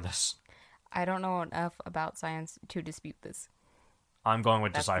decipher this. I don't know enough about science to dispute this. I'm going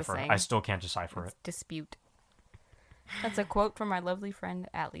with That's the decipher. saying. I still can't decipher it. Dispute. That's a quote from my lovely friend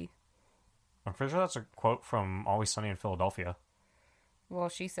Allie. I'm pretty sure that's a quote from Always Sunny in Philadelphia. Well,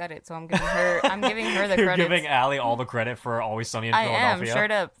 she said it, so I'm giving her. I'm giving her the You're credits. giving Allie all the credit for Always Sunny in I am. Philadelphia.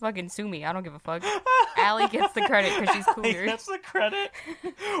 Straight up, fucking sue me. I don't give a fuck. Allie gets the credit because she's cooler. That's the credit.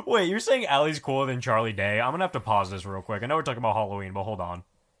 Wait, you're saying Allie's cooler than Charlie Day? I'm gonna have to pause this real quick. I know we're talking about Halloween, but hold on.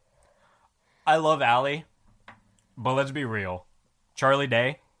 I love Allie, but let's be real. Charlie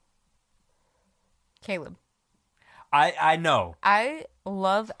Day, Caleb. I know. I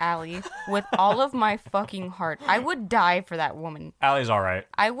love Allie with all of my fucking heart. I would die for that woman. Allie's all right.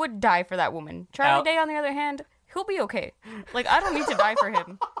 I would die for that woman. Charlie Al- Day, on the other hand, he'll be okay. Like, I don't need to die for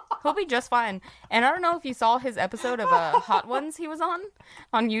him. He'll be just fine. And I don't know if you saw his episode of Hot Ones he was on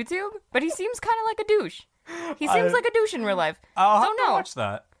YouTube, but he seems kind of like a douche. He seems like a douche in real life. I'll So have to no. watch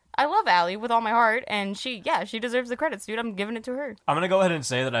that. I love Allie with all my heart, and she deserves the credits, dude. I'm giving it to her. I'm gonna go ahead and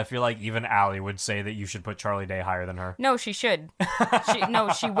say that I feel like even Allie would say that you should put Charlie Day higher than her. No, she should.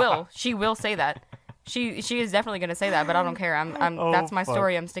 She will. She will say that. She is definitely gonna say that, but I don't care. Oh, that's my fuck.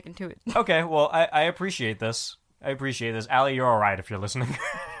 story. I'm sticking to it. Okay, well, I appreciate this. I appreciate this. Allie, you're all right if you're listening.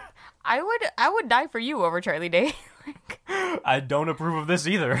 I would die for you over Charlie Day. I don't approve of this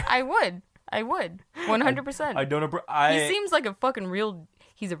either. I would. 100%. I don't approve. He seems like a fucking real.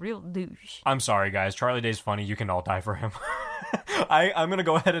 He's a real douche. I'm sorry, guys. Charlie Day's funny. You can all die for him. I'm going to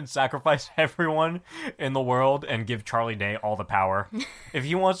go ahead and sacrifice everyone in the world and give Charlie Day all the power. If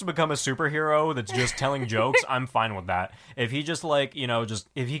he wants to become a superhero that's just telling jokes, I'm fine with that. If he just, like,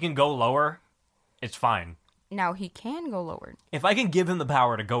 if he can go lower, it's fine. Now he can go lower. If I can give him the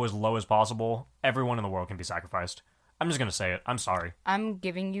power to go as low as possible, everyone in the world can be sacrificed. I'm just going to say it. I'm sorry. I'm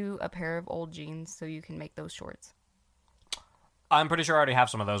giving you a pair of old jeans so you can make those shorts. I'm pretty sure I already have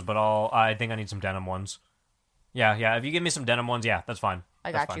some of those, but I think I need some denim ones. Yeah. If you give me some denim ones, yeah, that's fine.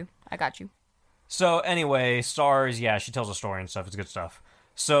 I That's got fine. you. I got you. So anyway, Stars, yeah, she tells a story and stuff. It's good stuff.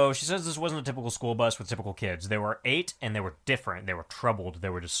 So she says this wasn't a typical school bus with typical kids. They were 8 and they were different. They were troubled. They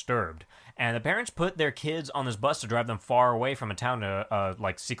were disturbed. And the parents put their kids on this bus to drive them far away from a town to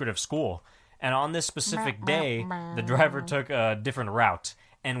like secretive school. And on this specific day, the driver took a different route.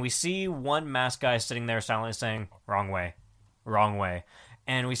 And we see one masked guy sitting there silently saying, "Wrong way. Wrong way."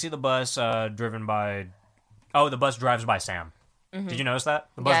 And we see the bus driven by... Oh, the bus drives by Sam. Did you notice that?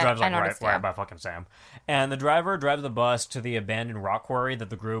 The bus Yeah, drives I like noticed, right yeah. by fucking Sam. And the driver drives the bus to the abandoned rock quarry that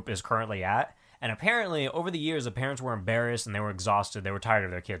the group is currently at. And apparently, over the years, the parents were embarrassed and they were exhausted. They were tired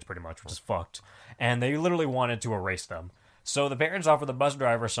of their kids, pretty much, which is fucked. And they literally wanted to erase them. So the parents offer the bus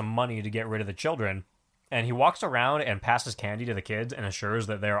driver some money to get rid of the children. And he walks around and passes candy to the kids and assures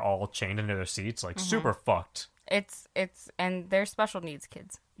that they're all chained into their seats. Like, super fucked. And they're special needs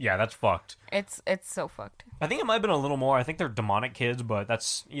kids. Yeah, that's fucked. It's so fucked. I think it might have been a little more. I think they're demonic kids, but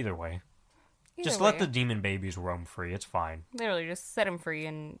that's either way. Just let the demon babies roam free. It's fine. Literally, just set them free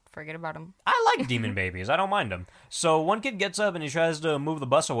and forget about them. I like demon babies. I don't mind them. So one kid gets up and he tries to move the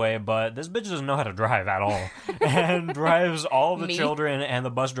bus away, but this bitch doesn't know how to drive at all. And drives all of the children and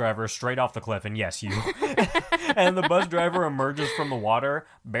the bus driver straight off the cliff. And yes, you. And the bus driver emerges from the water,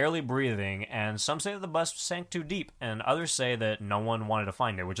 barely breathing. And some say that the bus sank too deep. And others say that no one wanted to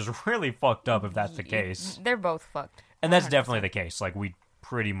find it, which is really fucked up if that's the case. They're both fucked. And that's definitely the case. Like, we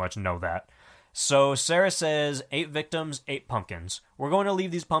pretty much know that. So Sarah says, 8 victims, 8 pumpkins. We're going to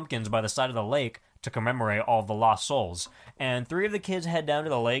leave these pumpkins by the side of the lake to commemorate all of the lost souls. And 3 of the kids head down to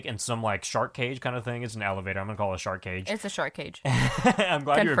the lake in some, like, shark cage kind of thing. It's an elevator. I'm going to call it a shark cage. It's a shark cage. I'm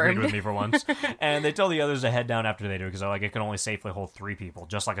glad you agreed Confirmed. with me for once. And they tell the others to head down after they do because they're like, it can only safely hold 3 people,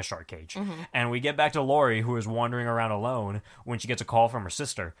 just like a shark cage. And we get back to Lori, who is wandering around alone when she gets a call from her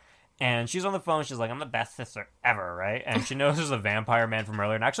sister. And she's on the phone. She's like, I'm the best sister ever, right? And she knows there's a vampire man from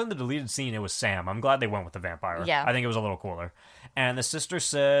earlier. And actually, in the deleted scene, it was Sam. I'm glad they went with the vampire. Yeah. I think it was a little cooler. And the sister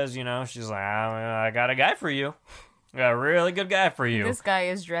says, you know, she's like, I got a guy for you. I got a really good guy for you. This guy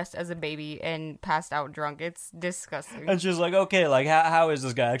is dressed as a baby and passed out drunk. It's disgusting. And she's like, okay, like, how is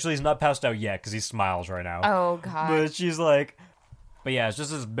this guy? Actually, he's not passed out yet because he smiles right now. Oh, God. But she's like... But yeah, it's just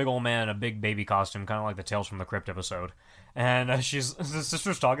this big old man in a big baby costume, kind of like the Tales from the Crypt episode. And the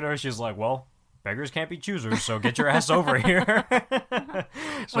sister's talking to her, she's like, well, beggars can't be choosers, so get your ass over here.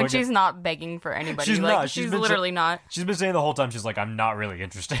 When she's not begging for anybody. She's like, not. She's literally not. She's been saying the whole time, she's like, I'm not really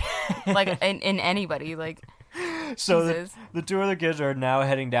interested. Like, in anybody. Like, So Jesus. the 2 other kids are now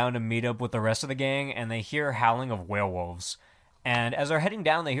heading down to meet up with the rest of the gang, and they hear howling of werewolves. And as they're heading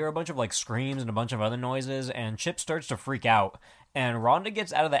down, they hear a bunch of, like, screams and a bunch of other noises, and Chip starts to freak out. And Rhonda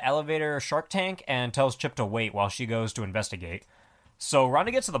gets out of the elevator shark tank and tells Chip to wait while she goes to investigate. So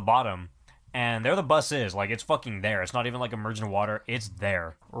Rhonda gets to the bottom, and there the bus is. Like, it's fucking there. It's not even, like, emergent water. It's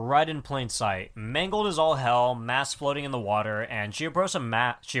there. Right in plain sight. Mangled as all hell, mask floating in the water, and she approaches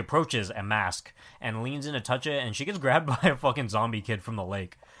a mask and leans in to touch it, and she gets grabbed by a fucking zombie kid from the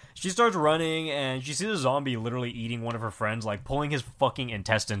lake. She starts running, and she sees a zombie literally eating one of her friends, like, pulling his fucking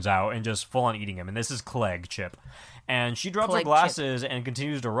intestines out and just full-on eating him. And this is Clegg, Chip. And she drops her Clegg glasses and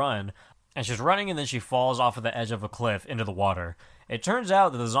continues to run. And she's running, and then she falls off of the edge of a cliff into the water. It turns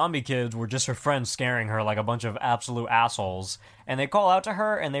out that the zombie kids were just her friends scaring her like a bunch of absolute assholes. And they call out to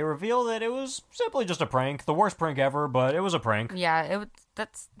her, and they reveal that it was simply just a prank. The worst prank ever, but it was a prank. yeah,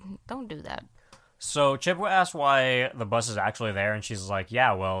 don't do that. So Chip asks why the bus is actually there, and she's like,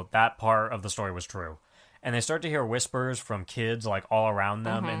 yeah, well, that part of the story was true. And they start to hear whispers from kids, like, all around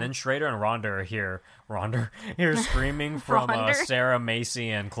them, and then Schrader and Rhonda are here screaming from Sarah, Macy,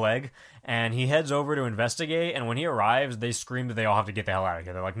 and Clegg, and he heads over to investigate, and when he arrives, they scream that they all have to get the hell out of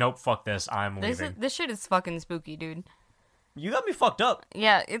here. They're like, nope, fuck this, I'm leaving. This shit is fucking spooky, dude. You got me fucked up.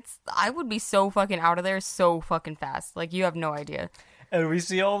 Yeah, I would be so fucking out of there so fucking fast. Like, you have no idea. And we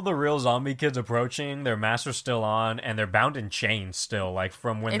see all the real zombie kids approaching. Their masks are still on, and they're bound in chains still, like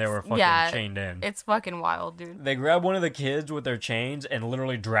from when they were fucking chained in. It's fucking wild, dude. They grab one of the kids with their chains and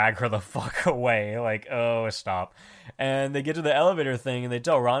literally drag her the fuck away. Like, oh, stop. And they get to the elevator thing, and they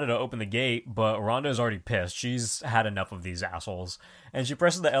tell Rhonda to open the gate, but Rhonda's already pissed. She's had enough of these assholes. And she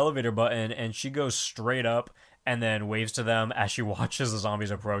presses the elevator button, and she goes straight up and then waves to them as she watches the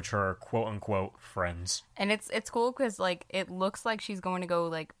zombies approach her quote-unquote friends. And it's cool because, like, it looks like she's going to go,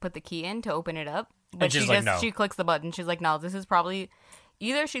 like, put the key in to open it up. But And she's she like, just, no. she clicks the button. She's like, no, this is probably...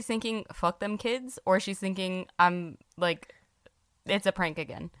 Either she's thinking, fuck them kids, or she's thinking, I'm, like... It's a prank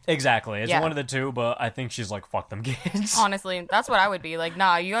again. Exactly. It's Yeah. one of the two, but I think she's like, fuck them kids. Honestly, that's what I would be. Like,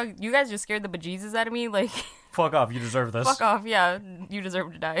 nah, you guys just scared the bejesus out of me. Like, Fuck off, you deserve this. fuck off. Yeah, you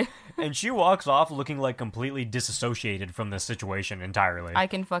deserve to die. And she walks off looking like completely disassociated from this situation entirely. I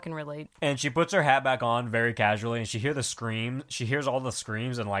can fucking relate. And she puts her hat back on very casually, and she hears all the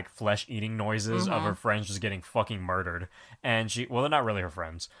screams and like flesh-eating noises of her friends just getting fucking murdered. And well, they're not really her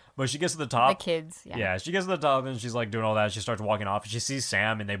friends, but she gets to the top. The kids, yeah. Yeah, she gets to the top, and she's like doing all that. She starts walking off, and she sees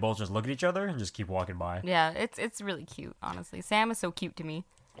Sam, and they both just look at each other and just keep walking by. Yeah, it's really cute, honestly. Sam is so cute to me.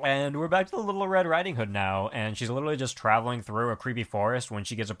 And we're back to the Little Red Riding Hood now, and she's literally just traveling through a creepy forest when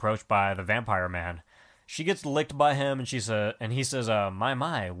she gets approached by the vampire man. She gets licked by him, and he says,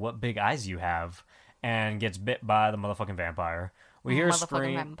 my, what big eyes you have, and gets bit by the motherfucking vampire. We hear a Motherfucking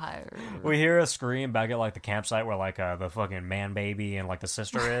scream. vampire. We hear a scream back at like the campsite where like the fucking man baby and like the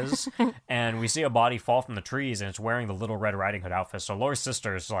sister is, and we see a body fall from the trees and it's wearing the Little Red Riding Hood outfit. So Laurie's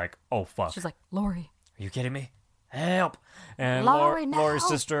sister is like, "Oh fuck, She's like, Lori. are you kidding me? Help!" And Laurie, no. Laurie's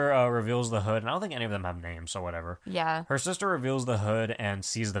sister reveals the hood, and I don't think any of them have names, so whatever. Yeah. Her sister reveals the hood and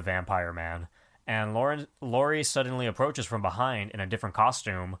sees the vampire man. And Laurie suddenly approaches from behind in a different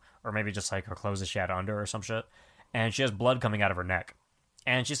costume, or maybe just like her clothes that she had under or some shit. And she has blood coming out of her neck.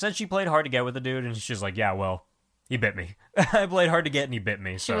 And she said she played hard to get with the dude, and she's like, "Yeah, well, he bit me. I played hard to get, and he bit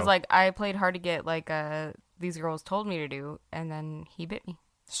me." She was like, I played hard to get, like these girls told me to do, and then he bit me.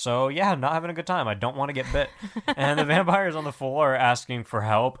 "So yeah, not having a good time. I don't want to get bit." And the vampire's on the floor asking for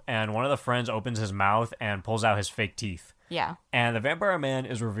help, and one of the friends opens his mouth and pulls out his fake teeth. Yeah. And the vampire man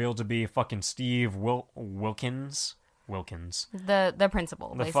is revealed to be fucking Steve Wilkins. The principal.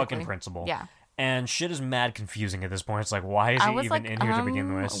 The basically. fucking principal. Yeah. And shit is mad confusing at this point. It's like, why is I he was even like, in here to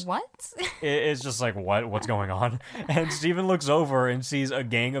begin with? What? It's just like, what's going on? And Steven looks over and sees a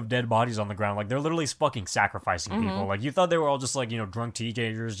gang of dead bodies on the ground. Like, they're literally fucking sacrificing people. Like, you thought they were all just like, drunk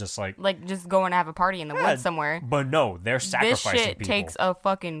teenagers, just like... Like, just going to have a party in the woods somewhere. But no, they're This sacrificing shit people. takes a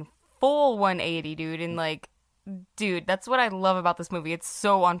fucking full 180, dude. And like, dude, that's what I love about this movie. It's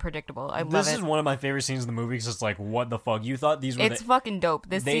so unpredictable. I love This it. is one of my favorite scenes in the movie because it's like, what the fuck? You thought these were It's fucking dope.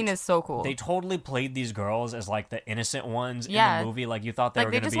 This scene is so cool. They totally played these girls as like the innocent ones in Yeah. the movie. Like, you thought they like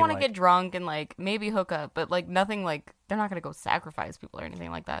were they going to just be want to like... get drunk and like maybe hook up, but like nothing like they're not gonna go sacrifice people or anything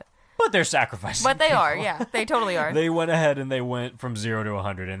like that. But they're sacrificing But they people. are, yeah, they totally are. They went ahead and they went from 0 to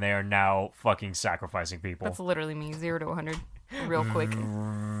 100, and they are now fucking sacrificing people. That's literally me, 0 to 100, real quick,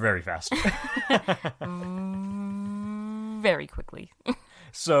 Very fast. very quickly.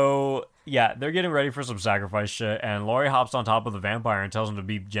 So, yeah, they're getting ready for some sacrifice shit, and Laurie hops on top of the vampire and tells him to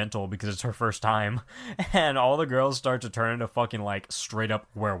be gentle because it's her first time. And all the girls start to turn into fucking, like, straight up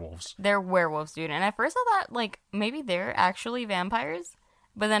werewolves. They're werewolves, dude. And at first I thought like maybe they're actually vampires.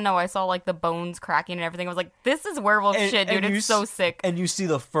 But then no, I saw like the bones cracking and everything. I was like, this is werewolf shit, dude. It's so sick. And you see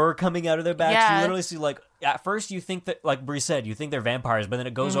the fur coming out of their backs. Yeah. You literally see, like, at first you think that, like Bree said, you think they're vampires, but then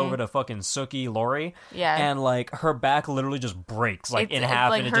it goes over to fucking Sookie Laurie. Yeah. And, like, her back literally just breaks, like, in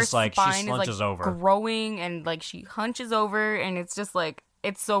half, and it her just, like, she spine slunches is, like, over. growing, and like she hunches over, and it's just like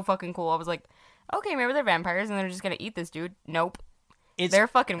it's so fucking cool. I was like, okay, maybe they're vampires and they're just gonna eat this dude. Nope. They're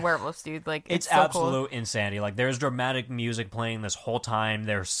fucking werewolves, dude. Like, it's so absolute cool. insanity. Like, there's dramatic music playing this whole time.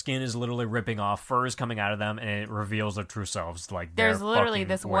 Their skin is literally ripping off, fur is coming out of them, and it reveals their true selves. Like, There's they're literally fucking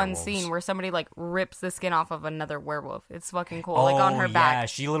this werewolves. one scene where somebody like rips the skin off of another werewolf. It's fucking cool. Like on her back. Yeah,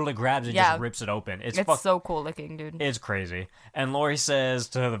 she literally grabs it and Yeah. just rips it open. It's so cool looking, dude. It's crazy. And Laurie says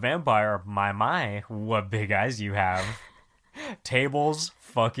to the vampire, my, what big eyes you have. Tables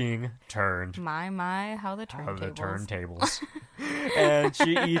fucking turned. My, how the How turntables. the turntables. And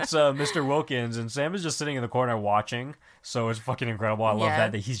she eats Mr. Wilkins, and Sam is just sitting in the corner watching. So it's fucking incredible. I love Yeah.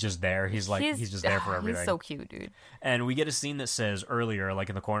 that he's just there. He's like, he's just there for everything. He's so cute, dude. And we get a scene that says earlier, like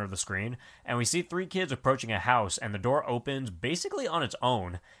in the corner of the screen, and we see 3 kids approaching a house, and the door opens basically on its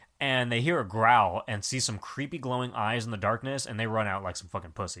own. And they hear a growl and see some creepy glowing eyes in the darkness, and they run out like some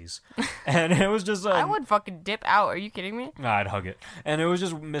fucking pussies. And it was just... I would fucking dip out. Are you kidding me? Nah, I'd hug it. And it was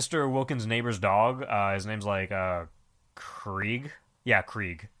just Mr. Wilkins' neighbor's dog. His name's like Krieg. Yeah,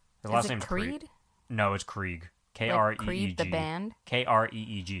 Krieg. His last Is it name's Creed? No, it's Krieg. Like Kreeg. Creed the band?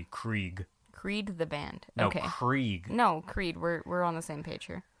 Kreeg. Krieg. Creed the band. No, Okay. Krieg. No, Creed. We're on the same page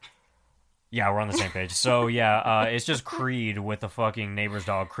here. Yeah, we're on the same page. So, yeah, it's just Creed with the fucking neighbor's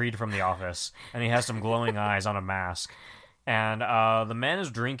dog, Creed from The Office. And he has some glowing eyes on a mask. And the man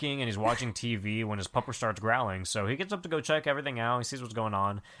is drinking and he's watching TV when his pupper starts growling. So he gets up to go check everything out. He sees what's going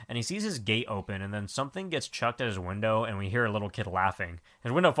on. And he sees his gate open. And then something gets chucked at his window. And we hear a little kid laughing.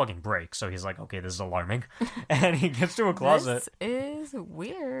 His window fucking breaks. So he's like, okay, this is alarming. And he gets to a closet. This is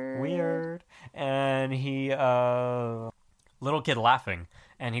weird. Weird. And he, little kid laughing.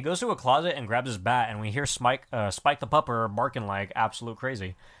 And he goes to a closet and grabs his bat, and we hear Spike the pupper barking like absolute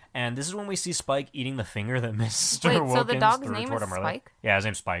crazy. And this is when we see Spike eating the finger that Mr. Wait, Wilkins so the dog's threw name toward is him earlier. Spike? Yeah, his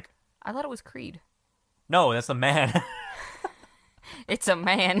name's Spike. I thought it was Creed. No, that's the man. It's a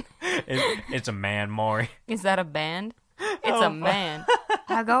man. It's a man, Maury. Is that a band? It's a man.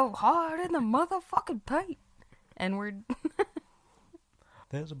 I go hard in the motherfucking paint. And we're...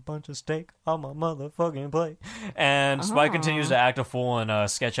 there's a bunch of steak on my motherfucking plate. And Spike continues to act a fool and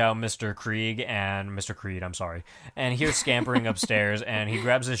sketch out Mr. Krieg and Mr. Creed, I'm sorry. And here's scampering upstairs, and he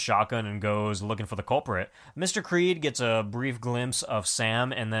grabs his shotgun and goes looking for the culprit. Mr. Creed gets a brief glimpse of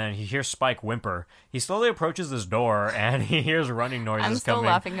Sam, and then he hears Spike whimper. He slowly approaches this door, and he hears running noises I'm still coming.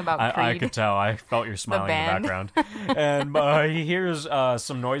 laughing about I Creed. could tell. I felt your smiling in the band. background. And he hears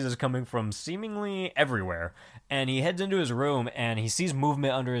some noises coming from seemingly everywhere. And he heads into his room, and he sees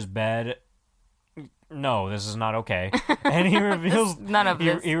movement under his bed. No, this is not okay. And he reveals None of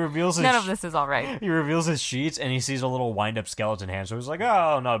this. He reveals his None of this is all right. He reveals his sheets, and he sees a little wind-up skeleton hand. So he's like,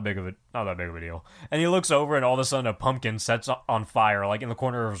 "Oh, not that big of a deal." And he looks over, and all of a sudden, a pumpkin sets on fire, like in the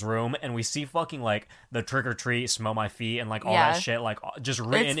corner of his room. And we see fucking like the trick or treat, smell my feet, and like all Yeah. that shit, like just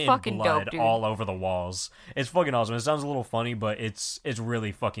written in fucking blood dope, dude. all over the walls. It's fucking awesome. It sounds a little funny, but it's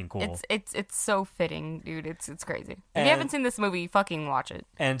really fucking cool. It's so fitting, dude. It's crazy. If And- you haven't seen this movie, fucking watch it.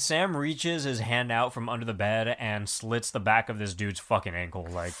 And Sam reaches his hand out from under the bed and slits the back of this dude's fucking ankle,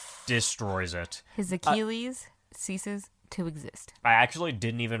 like destroys it. His Achilles ceases to exist. I actually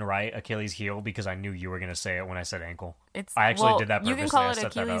didn't even write Achilles heel because I knew you were gonna say it when I said ankle. It's I actually well, did that You purposely. can call I it set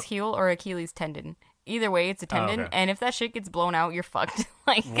that Achilles up. heel or Achilles tendon. Either way, it's a tendon, okay. and if that shit gets blown out, you're fucked.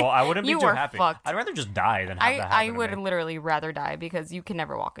 Like, Well, I wouldn't be you too are happy. fucked. I'd rather just die than have that happen I to would me. literally rather die because you can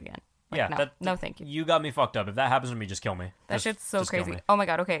never walk again. Like, Yeah, no, no, thank you. You got me fucked up. If that happens to me, just kill me. That shit's so just kill crazy. me. Oh my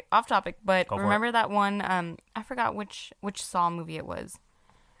god. Okay, off topic, but Go for remember that one? I forgot which Saw movie it was.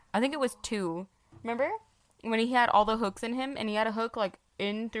 I think it was 2. Remember when he had all the hooks in him, and he had a hook like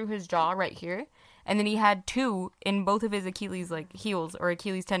in through his jaw right here, and then he had 2 in both of his Achilles like heels or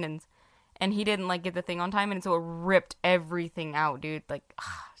Achilles tendons, and he didn't like get the thing on time, and so it ripped everything out, dude. Like,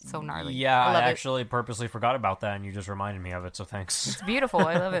 so gnarly. Yeah, I I love it. actually purposely forgot about that, and you just reminded me of it, so thanks. It's beautiful.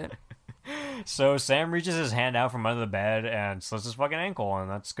 I love it. So Sam reaches his hand out from under the bed and slits his fucking ankle, and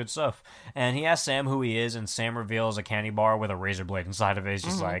that's good stuff. And he asks Sam who he is, and Sam reveals a candy bar with a razor blade inside of it. He's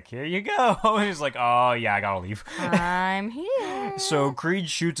just like, "Here you go." And he's like, "Oh yeah, I gotta leave." I'm here. So Creed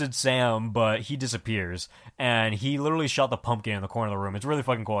shoots at Sam, but he disappears, and he literally shot the pumpkin in the corner of the room. It's really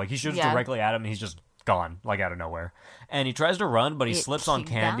fucking cool. Like he shoots Yeah. directly at him, and he's just gone, like out of nowhere. And he tries to run, but he slips on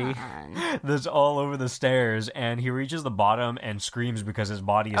candy that's all over the stairs, and he reaches the bottom and screams because his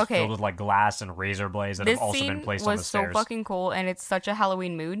body is Okay. filled with like glass and razor blades that This have also scene been placed on the was so stairs. fucking cool, and it's such a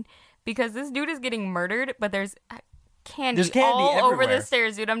Halloween mood because this dude is getting murdered, but there's candy, There's candy all over everywhere. the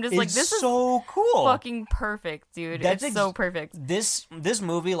stairs, dude. I'm just like, It's this is so cool. fucking perfect, dude. That's It's so perfect. This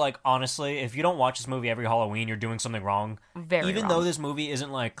movie, like honestly, if you don't watch this movie every Halloween, you're doing something wrong. Very Even wrong. though this movie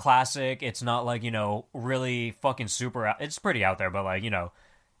isn't like classic, it's not like really fucking super. It's pretty out there, but like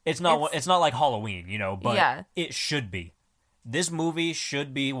it's not. It's not like Halloween, But Yeah. it should be. This movie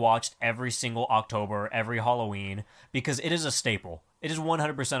should be watched every single October, every Halloween, because it is a staple. It is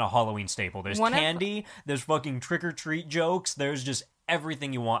 100% a Halloween staple. There's One of- candy, there's fucking trick-or-treat jokes, there's just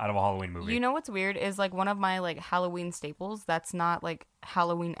everything you want out of a Halloween movie. You know what's weird is like one of my like Halloween staples that's not like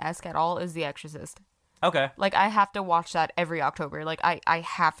Halloween-esque at all is The Exorcist. Okay. Like I have to watch that every October. Like I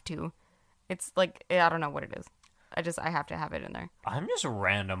have to. It's like I don't know what it is. I have to have it in there. I'm just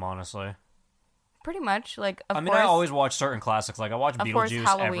random, honestly. Pretty much. Like of I mean, course, I always watch certain classics. Like I watch Of course,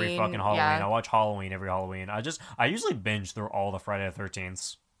 Beetlejuice every Halloween, fucking Halloween. yeah. I watch Halloween every Halloween. I usually binge through all the Friday the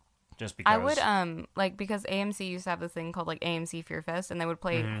 13th, just because. I would like because AMC used to have this thing called like AMC Fear Fest, and they would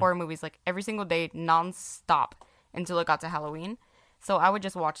play Mm-hmm. horror movies like every single day nonstop until it got to Halloween. So I would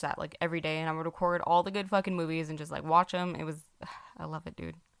just watch that like every day, and I would record all the good fucking movies and just like watch them. It was, I love it,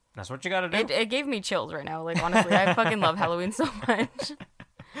 dude. That's what you gotta do. It gave me chills right now. Like honestly, I fucking love Halloween so much.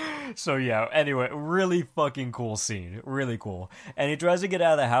 So yeah, anyway, really fucking cool scene. Really cool. And he tries to get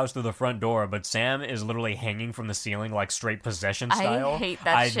out of the house through the front door, but Sam is literally hanging from the ceiling like straight possession style. I hate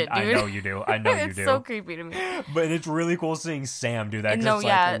that shit, dude. I know you do. I know you It's do. so creepy to me. But it's really cool seeing Sam do that. 'Cause No, it's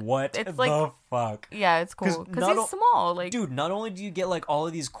yeah, like, what it's the like- fuck? Yeah, it's cool 'Cause because not he's o- small. Like Dude, not only do you get like all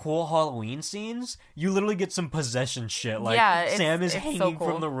of these cool Halloween scenes, you literally get some possession shit. Like Yeah, it's- Sam is it's so hanging cool.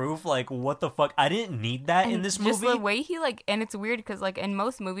 from the roof. Like what the fuck? I didn't need that in And this just movie. the way he like, and it's weird because like in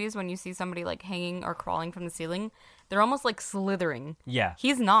most movies when you see somebody like hanging or crawling from the ceiling, they're almost like slithering. Yeah.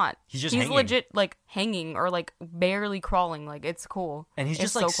 He's not. He's just hanging. legit like hanging or like barely crawling. Like it's cool. And he's It's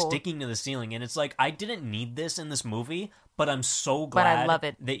just like so cool. sticking to the ceiling, and it's like I didn't need this in this movie, but I'm so But I glad love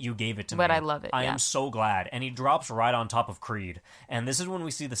it. that you gave it to me. But I love it, I yeah. am so glad. And he drops right on top of Creed, and this is when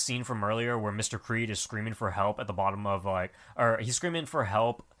we see the scene from earlier where Mr. Creed is screaming for help at the bottom of or he's screaming for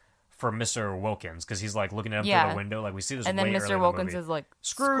help for Mr. Wilkins because he's like looking at him Yeah. through the window. Like we see this, And then way earlier Mr. in the Wilkins movie. is like,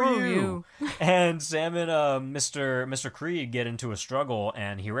 Screw you. And Sam and Mr. Creed get into a struggle,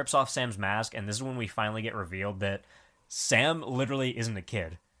 and he rips off Sam's mask, and this is when we finally get revealed that Sam literally isn't a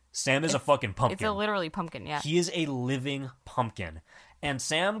kid. Sam is a fucking pumpkin. It's a literally pumpkin, yeah. He is a living pumpkin. And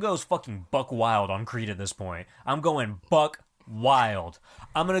Sam goes fucking buck wild on Creed at this point. I'm going buck wild.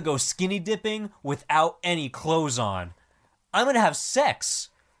 I'm gonna go skinny dipping without any clothes on. I'm gonna have sex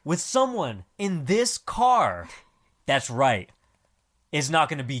with someone in this car. That's right. It's not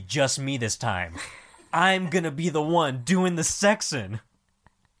gonna be just me this time. I'm gonna be the one doing the sexing.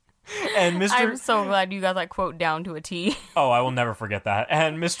 And Mr. I'm so glad you got that quote down to a T. Oh, I will never forget that.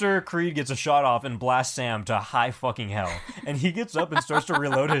 And Mr. Creed gets a shot off and blasts Sam to high fucking hell. And he gets up and starts to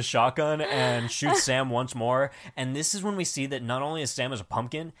reload his shotgun and shoots Sam once more. And this is when we see that not only is Sam as a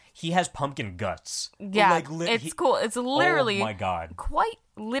pumpkin, he has pumpkin guts. Yeah, it's cool. It's literally, oh my God, quite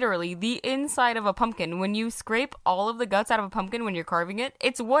literally the inside of a pumpkin. When you scrape all of the guts out of a pumpkin when you're carving it,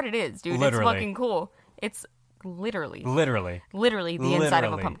 it's what it is, dude. Literally. It's fucking cool. It's literally the inside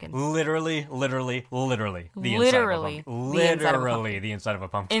of a pumpkin. Literally the inside of a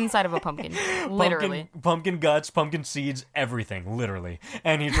pumpkin. Inside of a pumpkin. Literally. Pumpkin guts, pumpkin seeds, everything. Literally.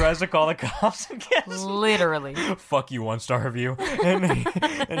 And he tries to call the cops and gets... Literally. Fuck you, 1-star review. And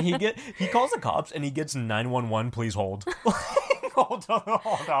he calls the cops and he gets 911, please hold. Hold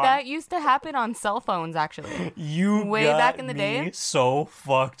on. That used to happen on cell phones, actually. You way got back in the me day. So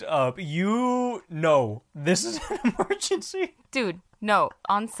fucked up. You know this is an emergency, dude. No,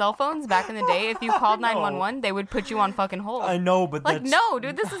 on cell phones back in the day, if you called 911, they would put you on fucking hold. I know, but like, no,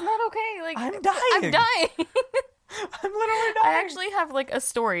 dude, this is not okay. Like, I'm dying. I'm dying. I'm literally dying. I actually have like a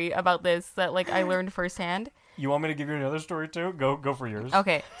story about this that like I learned firsthand. You want me to give you another story too? Go for yours.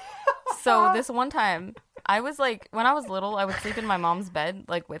 Okay. So this one time, I was like, when I was little, I would sleep in my mom's bed,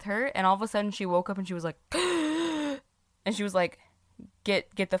 like with her, and all of a sudden she woke up and she was like, and she was like,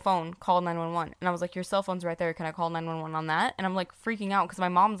 get the phone, call 911. And I was like, your cell phone's right there. Can I call 911 on that? And I'm like freaking out because my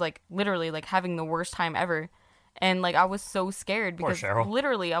mom's like literally like having the worst time ever. And like I was so scared because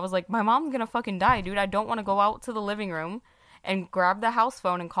literally I was like, my mom's gonna fucking die, dude. I don't want to go out to the living room and grab the house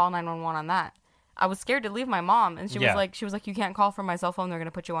phone and call 911 on that. I was scared to leave my mom, and she was like, you can't call from my cell phone. They're gonna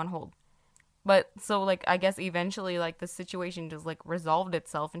put you on hold. But so like I guess eventually like the situation just like resolved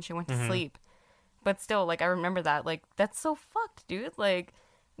itself and she went to sleep. But still, like I remember that, like that's so fucked, dude. Like,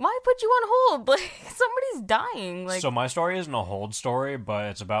 why put you on hold? Like somebody's dying. Like, so my story isn't a hold story, but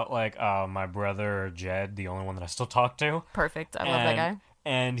it's about like my brother Jed, the only one that I still talk to. Perfect. I love that guy.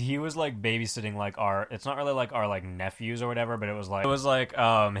 And he was like babysitting like it's not really like our like nephews or whatever, but it was like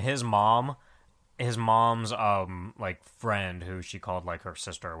his mom's like friend who she called like her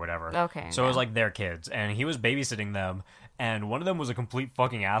sister or whatever. Okay. So it was like their kids, and he was babysitting them, and one of them was a complete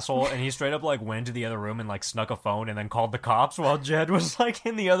fucking asshole, and he straight up like went to the other room and like snuck a phone and then called the cops while Jed was like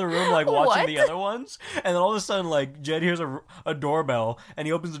in the other room like watching the other ones. And then all of a sudden like Jed hears a doorbell and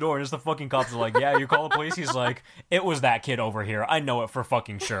he opens the door and it's the fucking cops are like, yeah, you call the police? He's like, it was that kid over here. I know it for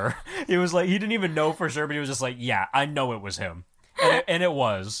fucking sure. He was like, he didn't even know for sure, but he was just like, yeah, I know it was him. And it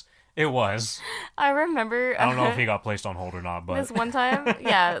was. It was. I remember. I don't know if he got placed on hold or not, but this one time,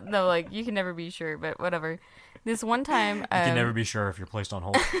 yeah, no, like you can never be sure, but whatever. This one time, you can never be sure if you're placed on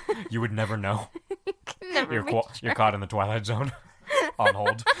hold. You would never know. You can never You're caught in the Twilight Zone. On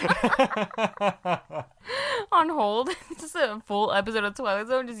hold. On hold. Just a full episode of Twilight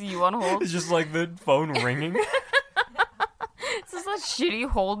Zone, just you on hold. It's just like the phone ringing. It's just like shitty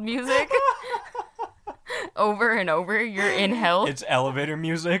hold music. Over and over, you're in hell. It's elevator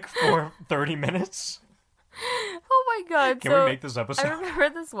music for 30 minutes. Oh my god. Can we make this episode? I remember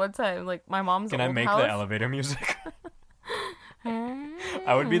this one time, like my mom's Can old I make house. the elevator music?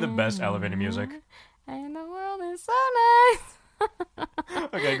 I would be the best elevator music. And the world is so nice.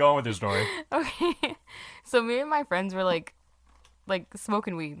 Okay, go on with your story. Okay. So me and my friends were like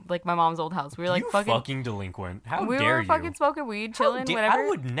smoking weed, like my mom's old house. We were like you fucking delinquent. How we dare you? We were fucking smoking weed, chilling, whatever. I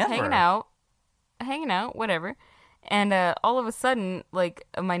would never. Hanging out, whatever. And all of a sudden, like,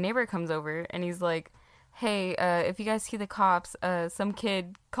 my neighbor comes over, and he's like, hey, if you guys see the cops, some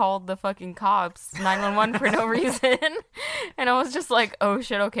kid called the fucking cops, 911 for no reason. And I was just like, oh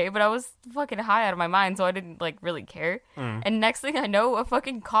shit, okay. But I was fucking high out of my mind, so I didn't, like, really care. And next thing I know, a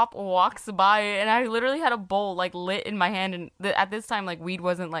fucking cop walks by, and I literally had a bowl, like, lit in my hand. And at this time, like, weed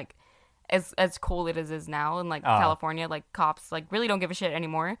wasn't, like, as cool it is now in, like, California. Like, cops, like, really don't give a shit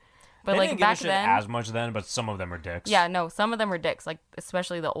anymore. But they like didn't back give a shit then, as much then, but some of them are dicks. Yeah, no, some of them are dicks, like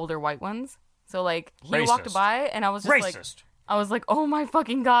especially the older white ones. So like he Racist. walked by, and I was just I was like, oh my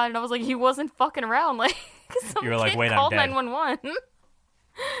fucking god, and I was like, he wasn't fucking around, like some you were like, kid wait, called I'm dead. 911.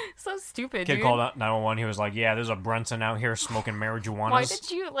 So stupid, Kid dude. called out 911. He was like, "Yeah, there's a Brunson out here smoking marijuana." Why did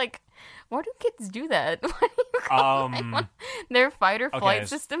you why do kids do that? Why do you call 911? Their fight or flight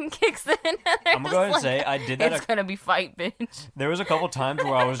system kicks in. And I'm gonna go ahead and say I did that. It's gonna be fight, bitch. There was a couple times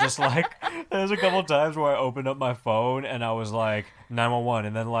where I was just like, there was a couple times where I opened up my phone and I was like 911,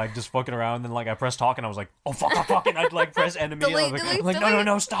 and then like just fucking around, and then like I pressed talk and I was like, oh fuck, and I'd like press enemy. And I was like,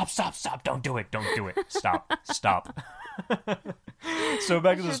 no, stop, don't do it, stop. So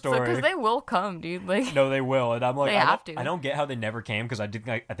back to the story. Because they will come, dude. Like, no, they will, and I'm like, they have to. I don't get how they never came because I think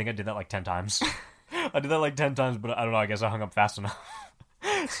I did that like 10 times. I did that like 10 times, but I don't know. I guess I hung up fast enough.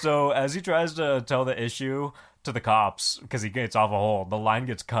 So as he tries to tell the issue to the cops because he gets off a hold, the line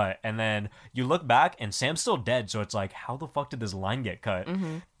gets cut, and then you look back and Sam's still dead. So it's like, how the fuck did this line get cut?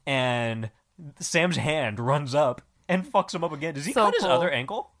 Mm-hmm. And Sam's hand runs up and fucks him up again. Does he cut his other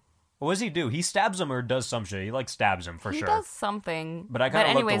ankle? What does he do? He stabs him or does some shit. He like stabs him for sure. He does something. But I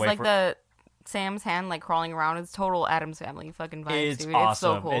kind of anyways, like the Sam's hand like crawling around is total Addams Family fucking vibes, it's dude. Awesome. It's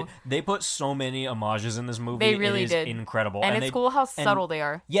so cool. They put so many homages in this movie. They really it is did. Incredible. And it's cool how subtle they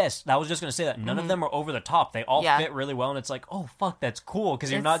are. Yes, I was just gonna say that. None of them are over the top. They all fit really well, and it's like, oh fuck, that's cool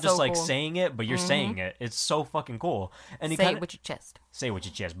because you're not just like saying it, but you're saying it. It's so fucking cool. And Say it with your chest. Say it with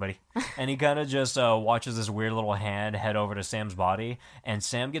your chest, buddy. And he kind of just watches this weird little hand head over to Sam's body, and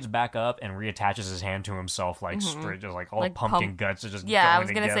Sam gets back up and reattaches his hand to himself, like straight, just like all like pumpkin guts are just I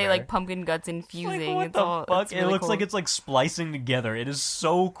was gonna say like pumpkin guts infusing. Like, what the fuck? Really it looks cool. like it's like splicing together. It is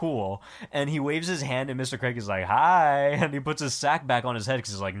so cool. And he waves his hand, and Mr. Craig is like, "Hi," and he puts his sack back on his head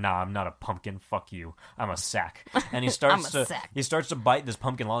because he's like, "Nah, I'm not a pumpkin. Fuck you. I'm a sack." And he starts he starts to bite this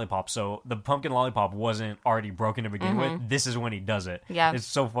pumpkin lollipop. So the pumpkin lollipop wasn't already broken to begin with. This is when he does it. Yeah, it's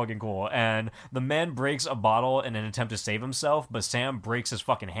so fucking cool. And the man breaks a bottle in an attempt to save himself, but Sam breaks his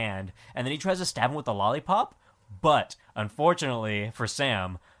fucking hand, and then he tries to stab him with the lollipop. But unfortunately for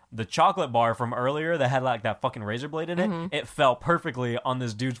Sam, the chocolate bar from earlier that had like that fucking razor blade in it, it fell perfectly on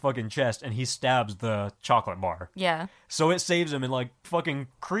this dude's fucking chest, and he stabs the chocolate bar. Yeah. So it saves him, and like fucking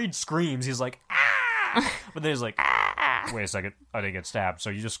Creed screams. He's like, ah! But then he's like, wait a second, I didn't get stabbed,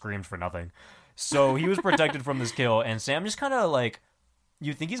 so you just screamed for nothing. So he was protected from this kill, and Sam just kind of like,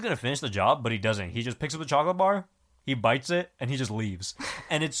 you think he's gonna finish the job, but he doesn't. He just picks up the chocolate bar, he bites it, and he just leaves.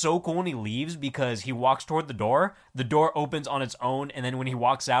 And it's so cool when he leaves because he walks toward the door opens on its own, and then when he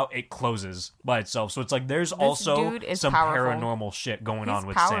walks out, it closes by itself. So it's like there's also some paranormal shit going on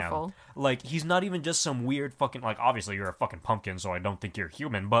with Sam. Like, he's not even just some weird fucking, like, obviously you're a fucking pumpkin, so I don't think you're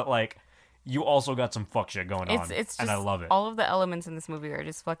human, but like, you also got some fuck shit going on, and I love it. All of the elements in this movie are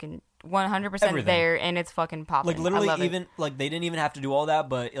just fucking 100% there, and it's fucking popping. Like, literally, even like they didn't even have to do all that,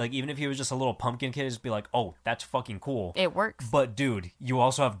 but like even if he was just a little pumpkin kid, it'd just be like, oh, that's fucking cool. It works. But dude, you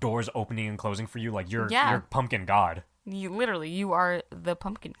also have doors opening and closing for you. Like you're pumpkin god. You are the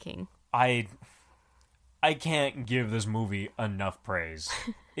pumpkin king. I can't give this movie enough praise.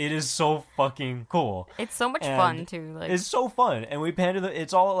 It is so fucking cool. It's so much fun too. Like, it's so fun, and we pan to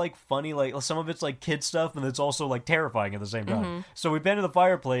it's all like funny. Like some of it's like kid stuff, and it's also like terrifying at the same time. So we pan to the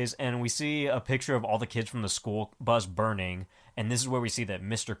fireplace, and we see a picture of all the kids from the school bus burning, and this is where we see that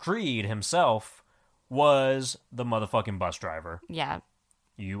Mr. Creed himself was the motherfucking bus driver. Yeah.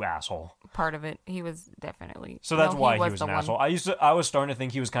 You asshole. Part of it. He was definitely. So that's why he was an asshole. I was starting to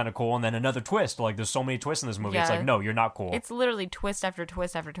think he was kind of cool, and then another twist. Like, there's so many twists in this movie. Yeah. It's like, no, you're not cool. It's literally twist after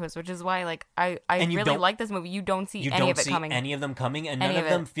twist after twist, which is why, like, I really like this movie. You don't see any of it coming. Any of them coming, and none of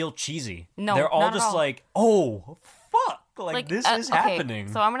them feel cheesy. No, they're all just like, oh, fuck. Like this is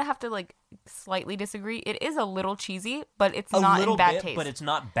happening. So I'm gonna have to like slightly disagree. It is a little cheesy, but it's not in bad taste. But it's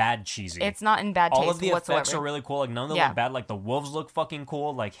not bad cheesy. It's not in bad taste. All of the whatsoever. effects are really cool. Like none of them look bad. Like the wolves look fucking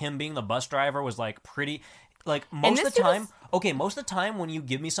cool. Like him being the bus driver was like pretty. Like most of the time, most of the time when you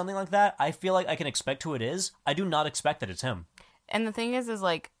give me something like that, I feel like I can expect who it is. I do not expect that it's him. And the thing is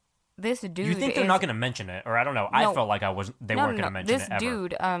like. This dude. You think they're not going to mention it, or I don't know. No, I felt like they weren't going to mention it ever. This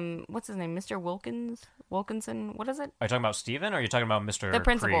dude, what's his name? Mr. Wilkinson. What is it? Are you talking about Steven, or are you talking about Mr. The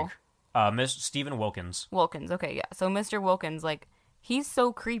principal? Miss Steven Wilkins. Wilkins. Okay, yeah. So Mr. Wilkins, like, he's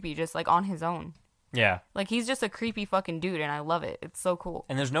so creepy, just like on his own. Yeah. Like he's just a creepy fucking dude, and I love it. It's so cool.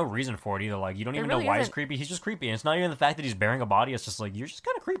 And there's no reason for it either. Like you don't even know why he's creepy. He's just creepy, and it's not even the fact that he's bearing a body. It's just like you're just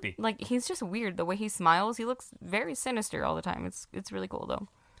kind of creepy. Like he's just weird. The way he smiles, he looks very sinister all the time. It's really cool though.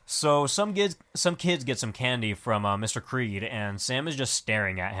 So some kids get some candy from Mr. Creed, and Sam is just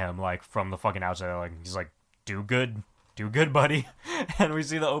staring at him like from the fucking outside. Like he's like, "Do good, buddy." And we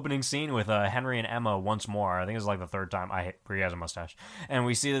see the opening scene with Henry and Emma once more. I think it's like the third time. He has a mustache, and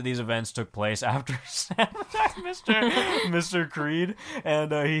we see that these events took place after Sam attacked Mr. Creed,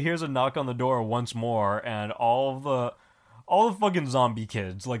 and he hears a knock on the door once more, and all all the fucking zombie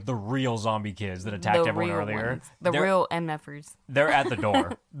kids, like the real zombie kids that attacked The everyone real earlier. ones. The they're- real MFers. They're at the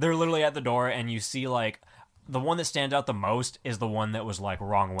door. They're literally at the door, and you see like the one that stands out the most is the one that was like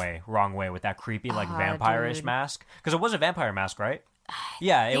wrong way with that creepy like vampire-ish dude. mask. Because it was a vampire mask, right?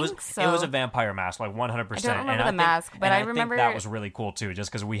 Yeah, it was. think so. It was a vampire mask, like 100%. I don't remember and the think, mask, but and I think remember- that was really cool too, just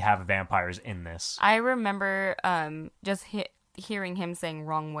because we have vampires in this. I remember just hearing him saying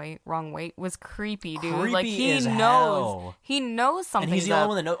wrong way was creepy, dude. Creepy like he as knows hell. he knows something. And he's the only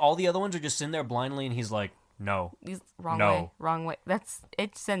one that knows. All the other ones are just sitting there blindly, and he's like, "No, He's No. wrong way.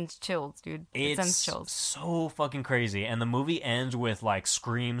 It sends chills, dude. It sends it's chills. so fucking crazy." And the movie ends with like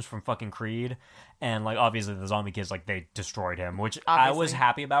screams from fucking Creed, and like obviously the zombie kids like they destroyed him, which I was Obviously.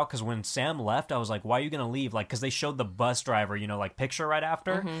 happy about because when Sam left, I was like, "Why are you gonna leave?" Like because they showed the bus driver, like picture right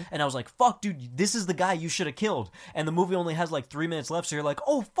after, Mm-hmm. and I was like, "Fuck, dude, this is the guy you should have killed." And the movie only has like 3 minutes left, so you're like,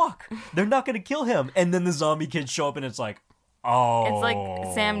 "Oh fuck, they're not gonna kill him." And then the zombie kids show up, and it's like, oh, It's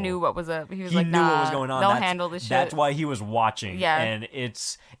like Sam knew what was up. He was he like, knew nah, what was going on. They'll That's- handle this shit. That's why he was watching. Yeah. And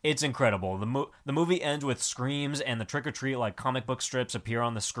it's incredible. The movie ends with screams and the trick or treat like comic book strips appear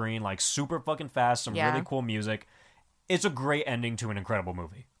on the screen like super fucking fast. Some Yeah. really cool music. It's a great ending to an incredible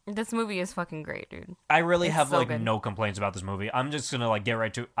movie. This movie is fucking great, dude. I really It's have so like good. no complaints about this movie. I'm just gonna like get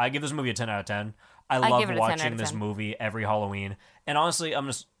right to. I give this movie a 10 out of 10. I give love it a 10 out watching of this 10. movie every Halloween. And honestly,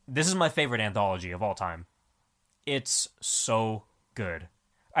 this is my favorite anthology of all time. It's so good.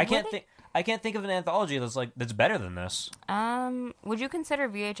 I can't think of an anthology that's better than this. Would you consider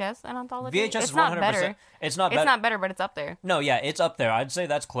VHS an anthology? VHS it's is not 100%. better. It's not It's better. not better, but it's up there. No, yeah, it's up there. I'd say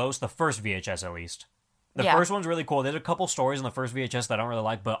that's close. The first VHS, at least. The Yeah. first one's really cool. There's a couple stories in the first VHS that I don't really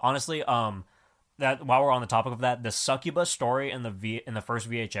like, but honestly, that while we're on the topic of that, the succubus story in the first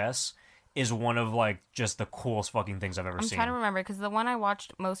VHS is one of like just the coolest fucking things I've ever I'm seen. trying to remember because the one I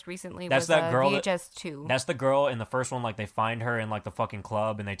watched most recently That's was that girl that- VHS 2. That's the girl in the first one. Like they find her in like the fucking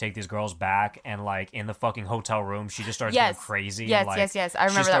club, and they take these girls back, and like in the fucking hotel room, she just starts Yes. going crazy. Yes, and, like, yes. I she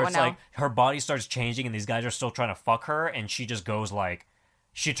remember that one starts, now. Like her body starts changing, and these guys are still trying to fuck her, and she just goes like,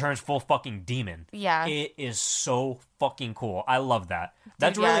 she turns full fucking demon. Yeah. It is so fucking cool. I love that.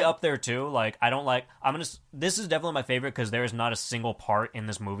 That's Dude, really yeah. up there too. Like this is definitely my favorite because there is not a single part in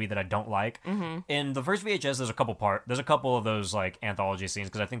this movie that I don't like. Mm-hmm. In the first VHS, there's a couple of those like anthology scenes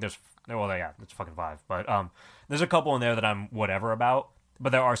because I think it's fucking 5, but there's a couple in there that I'm whatever about, but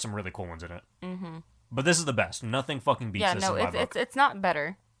there are some really cool ones in it. Mm-hmm. But this is the best. Nothing fucking beats Yeah, this no, in my book. it's not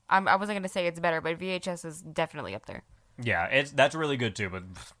better. I wasn't gonna say it's better, but VHS is definitely up there. Yeah, that's really good too. But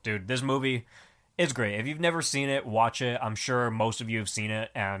dude, this movie, it's great. If you've never seen it, watch it. I'm sure most of you have seen it,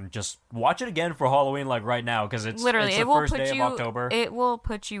 and just watch it again for Halloween, like right now, because it's Literally, the it will first put day you. of October. It will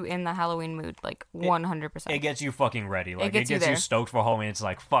put you in the Halloween mood, like 100%. It gets you fucking ready. Like gets you there. stoked for Halloween. It's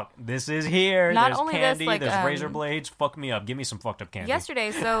like fuck, this is here. Not There's only this, candy. like, there's razor blades. Fuck me up. Give me some fucked up candy.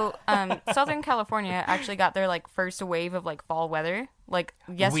 Yesterday, so Southern California actually got their like first wave of like fall weather. Like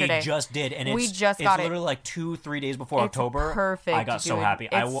yesterday, We just did, and We it's, just it's got it. literally like 2-3 days before It's October. perfect, I got so dude. happy.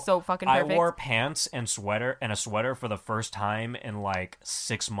 It's so fucking I perfect. wore pants and a sweater for the first time in like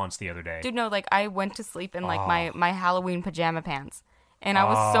 6 months the other day. dude, no, like I went to sleep in like my Halloween pajama pants, and I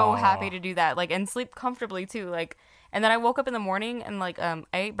was so happy to do that, like, and sleep comfortably too, like. And then I woke up in the morning and like I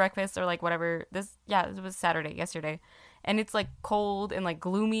ate breakfast or like whatever. It was Saturday yesterday, and it's like cold and like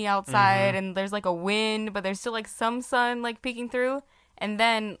gloomy outside, and there's like a wind, but there's still like some sun like peeking through. And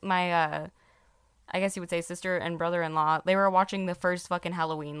then my I guess you would say sister and brother-in-law, they were watching the first fucking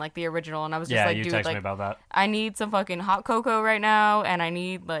Halloween, like the original, and I was just like, you dude, texted like me about that. I need some fucking hot cocoa right now, and I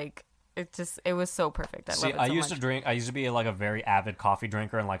need like it was so perfect. I See, love it I so used much. to drink. I used to be like a very avid coffee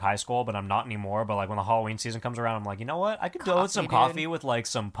drinker in like high school, but I'm not anymore. But like when the Halloween season comes around, I'm like, you know what? I could go with some Coffee, dude. coffee with like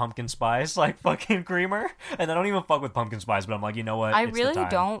some pumpkin spice, like fucking creamer. And I don't even fuck with pumpkin spice, but I'm like, you know what? I It's the really time.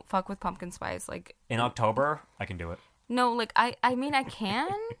 don't fuck with pumpkin spice. Like In October, I can do it. no, like I mean I can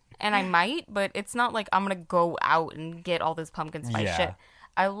and I might, but it's not like I'm gonna go out and get all this pumpkin spice Yeah. shit.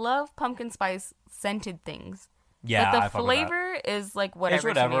 I love pumpkin spice scented things. Yeah, but I the fuck with that. flavor is like whatever, to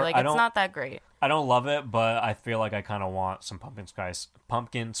whatever. me. Like I it's don't- not that great. I don't love it, but I feel like I kind of want some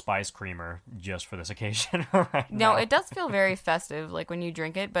pumpkin spice creamer just for this occasion. Right No, now. it does feel very festive, like when you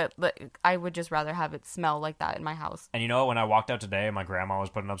drink it, but like, I would just rather have it smell like that in my house. And you know, when I walked out today, my grandma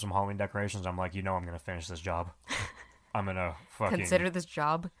was putting up some Halloween decorations. I'm like, you know, I'm gonna finish this job. I'm gonna fucking Consider this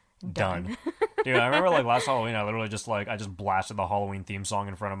job done. Dude, I remember like last Halloween, I literally just like I just blasted the Halloween theme song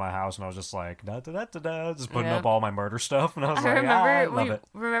in front of my house, and I was just like da da da da da, just putting Yep. up all my murder stuff, and I was I like, remember I love it.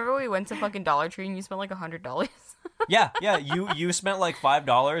 remember we went to fucking Dollar Tree and you spent like $100. Yeah, you spent like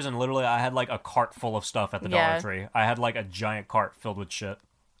 $5, and literally I had like a cart full of stuff at the Yeah. Dollar Tree. I had like a giant cart filled with shit.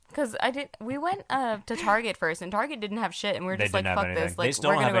 Because we went to Target first, and Target didn't have shit, and we were They just like, didn't have fuck anything. this. Like, They still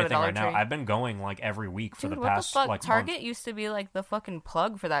we're don't gonna have go to anything Dollar right Tree. now. I've been going like every week for Dude, the what past the fuck? like Target month. used to be like the fucking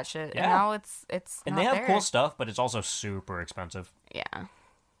plug for that shit, Yeah. and now it's And not they have there. cool stuff, but it's also super expensive. Yeah.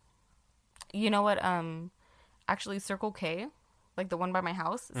 You know what? Actually, Circle K, like the one by my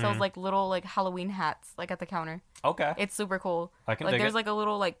house, sells like little like Halloween hats, like at the counter. Okay. It's super cool. I can like dig there's it. like a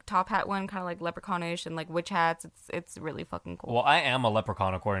little like top hat one, kind of like leprechaunish, and like witch hats. It's really fucking cool. Well, I am a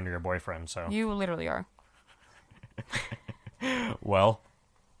leprechaun according to your boyfriend, so. You literally are. Well,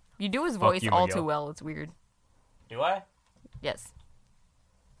 You do his Fuck voice you, all Miguel. too well. It's weird. do I? Yes.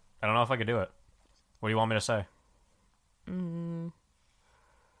 I don't know if I could do it. What do you want me to say?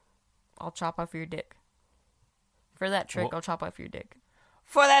 I'll chop off your dick. For that trick, Well- I'll chop off your dick.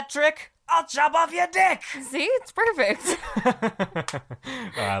 For that trick, I'll chop off your dick! See, it's perfect.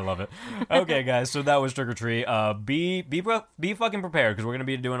 Oh, I love it. Okay, guys, so that was Trick or Treat. Be fucking prepared because we're gonna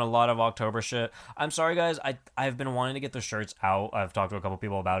be doing a lot of October shit. I'm sorry, guys. I've been wanting to get the shirts out. I've talked to a couple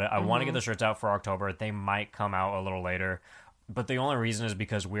people about it. I want to get the shirts out for October. They might come out a little later, but the only reason is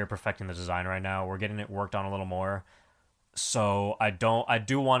because we're perfecting the design right now. We're getting it worked on a little more. So I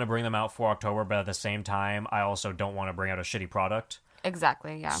do want to bring them out for October, but at the same time, I also don't want to bring out a shitty product.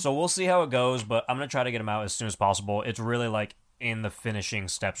 Exactly, yeah. So we'll see how it goes, but I'm going to try to get them out as soon as possible. It's really like in the finishing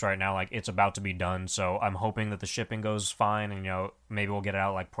steps right now. Like it's about to be done. So I'm hoping that the shipping goes fine and, maybe we'll get it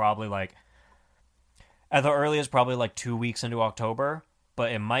out like probably like at the earliest, probably like 2 weeks into October,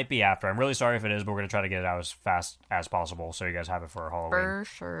 but it might be after. I'm really sorry if it is, but we're going to try to get it out as fast as possible so you guys have it for Halloween. For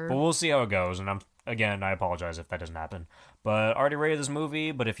sure. But we'll see how it goes, and I apologize if that doesn't happen. But I already rated this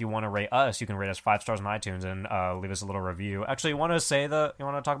movie, but if you want to rate us, you can rate us 5 stars on iTunes and leave us a little review. Actually, you want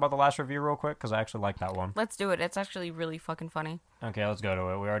to talk about the last review real quick? Because I actually like that one. Let's do it. It's actually really fucking funny. Okay, let's go to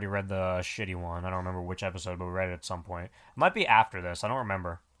it. We already read the shitty one. I don't remember which episode, but we read it at some point. It might be after this. I don't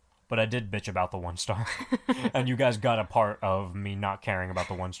remember. But I did bitch about the 1 star. And you guys got a part of me not caring about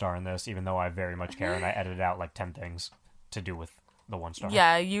the 1 star in this, even though I very much care, and I edited out like 10 things to do with the 1 star.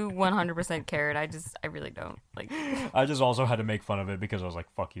 Yeah, you 100% cared. I really don't. Like, I just also had to make fun of it because I was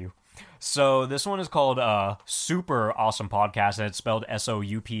like, fuck you. So this one is called Super Awesome Podcast, and it's spelled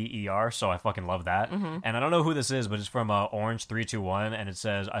Souper, so I fucking love that. And I don't know who this is, but it's from Orange321, and it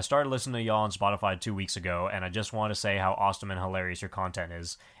says, I started listening to y'all on Spotify 2 weeks ago, and I just want to say how awesome and hilarious your content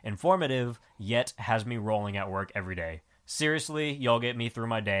is. Informative, yet has me rolling at work every day. Seriously, y'all get me through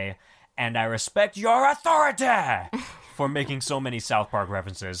my day, and I respect your authority for making so many South Park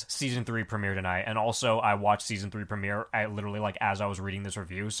references. Season 3 premiere tonight, and also I watched Season 3 premiere literally like as I was reading this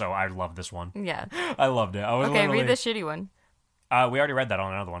review, so I love this one. yeah. I loved it. I was Okay, literally... read the shitty one. We already read that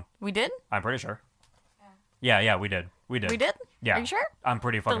on another one. We did? I'm pretty sure. Yeah, we did. We did. We did? Yeah. Are you sure? I'm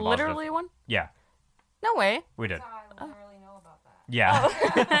pretty The fucking positive. literally one? Yeah, No way. we did. That's how I literally know about that.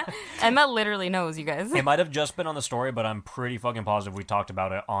 Yeah. Emma literally knows, you guys. It might have just been on the story, but I'm pretty fucking positive we talked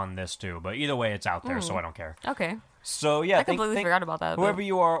about it on this too. But either way, it's out there, so I don't care. Okay. So yeah, I completely forgot about that. Whoever but-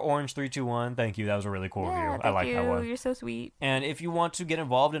 you are, Orange321, thank you. That was a really cool yeah, review. I thank like you. that one. You're so sweet. And if you want to get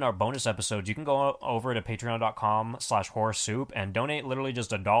involved in our bonus episodes, you can go over to patreon.com/horrorsoup and donate literally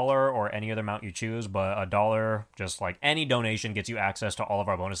just $1 or any other amount you choose, but $1, just like any donation, gets you access to all of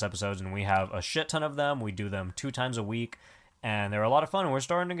our bonus episodes, and we have a shit ton of them. We do them 2 times a week, and they're a lot of fun, and we're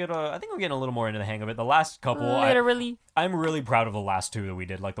starting to get I think we're getting a little more into the hang of it. The last couple, Literally. I'm really proud of the last 2 that we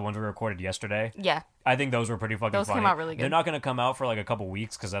did, like the ones we recorded yesterday. Yeah. I think those were pretty fucking Those funny. came out really good. They're not going to come out for like a couple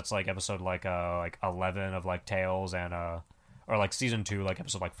weeks because that's like episode like 11 of like Tales and or like season 2, like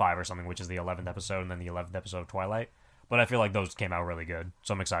episode like 5 or something, which is the 11th episode, and then the 11th episode of Twilight. But I feel like those came out really good,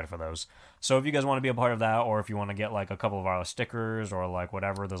 so I'm excited for those. So if you guys want to be a part of that, or if you want to get like a couple of our stickers or like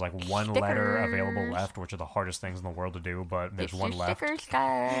whatever, there's like 1 letter available Stickers. left, which are the hardest things in the world to do, but there's Get 1 your left. stickers,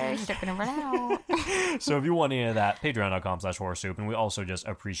 guys. Sticking them right out. So if you want any of that, patreon.com/horrorsoup, and we also just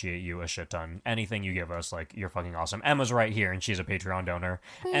appreciate you a shit ton. Anything you give us, like, you're fucking awesome. Emma's right here, and she's a Patreon donor,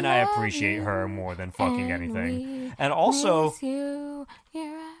 and I appreciate her more than fucking anything. And also, Miss you.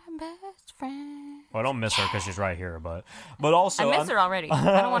 You're our best friend. well, I don't miss her because she's right here, but also, I miss her already.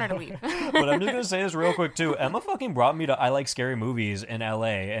 I don't want her to leave. but I'm just gonna say this real quick too. Emma fucking brought me to I Like Scary Movies in LA,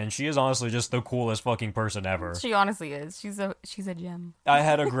 and she is honestly just the coolest fucking person ever. She honestly is. She's a gem. I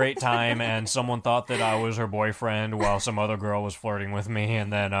had a great time, and someone thought that I was her boyfriend while some other girl was flirting with me,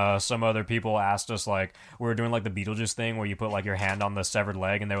 and then some other people asked us, like, we were doing like the Beetlejuice thing where you put like your hand on the severed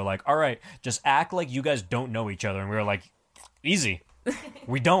leg, and they were like, all right, just act like you guys don't know each other, and we were like, easy.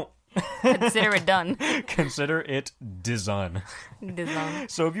 We don't. Consider it done. Consider it done.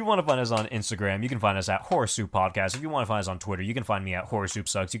 So if you want to find us on Instagram, you can find us at Horror Soup Podcast. If you want to find us on Twitter, you can find me at Horror Soup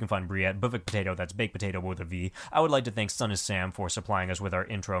Sucks. You can find Brie at Buffett Potato. That's baked potato with a V. I would like to thank Son is Sam for supplying us with our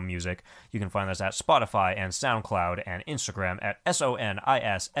intro music. You can find us at Spotify and SoundCloud and Instagram at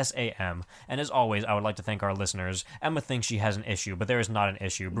SONISSAM. And as always, I would like to thank our listeners. Emma thinks she has an issue, but there is not an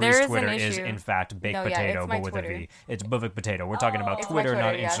issue. Brie's Twitter is in fact baked potato, but with a V. It's Buffett Potato. We're talking about Twitter,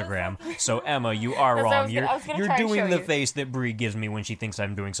 not Instagram. So Emma, you are wrong. You're doing the face that Brie gives me when she thinks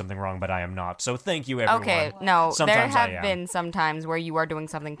I'm doing something wrong, but I am not. So thank you, everyone. Okay, no, Sometimes there have been some times where you are doing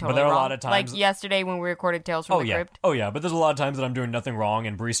something totally there are a wrong. lot of times- Like yesterday when we recorded Tales from the Crypt. Oh yeah, but there's a lot of times that I'm doing nothing wrong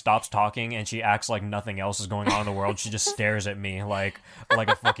and Brie stops talking and she acts like nothing else is going on in the world. She just stares at me like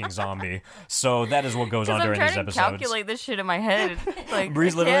a fucking zombie. So that is what goes on during these I'm trying to episodes. calculate this shit in my head. Like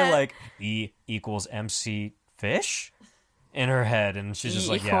Brie's I literally can't. like E equals MC fish in her head, and she's just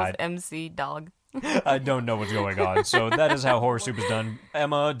like, yeah, MC dog. I don't know what's going on. So that is how Horror Soup is done.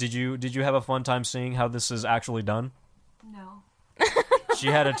 Emma, did you have a fun time seeing how this is actually done? No. She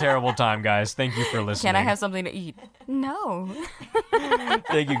had a terrible time, guys. Thank you for listening. Can I have something to eat? No.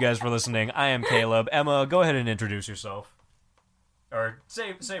 Thank you guys for listening. I am Caleb. Emma, go ahead and introduce yourself. Or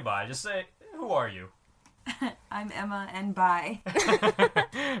say bye. Just say, who are you? I'm Emma, and bye.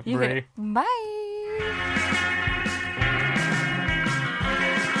 Brie. Bye.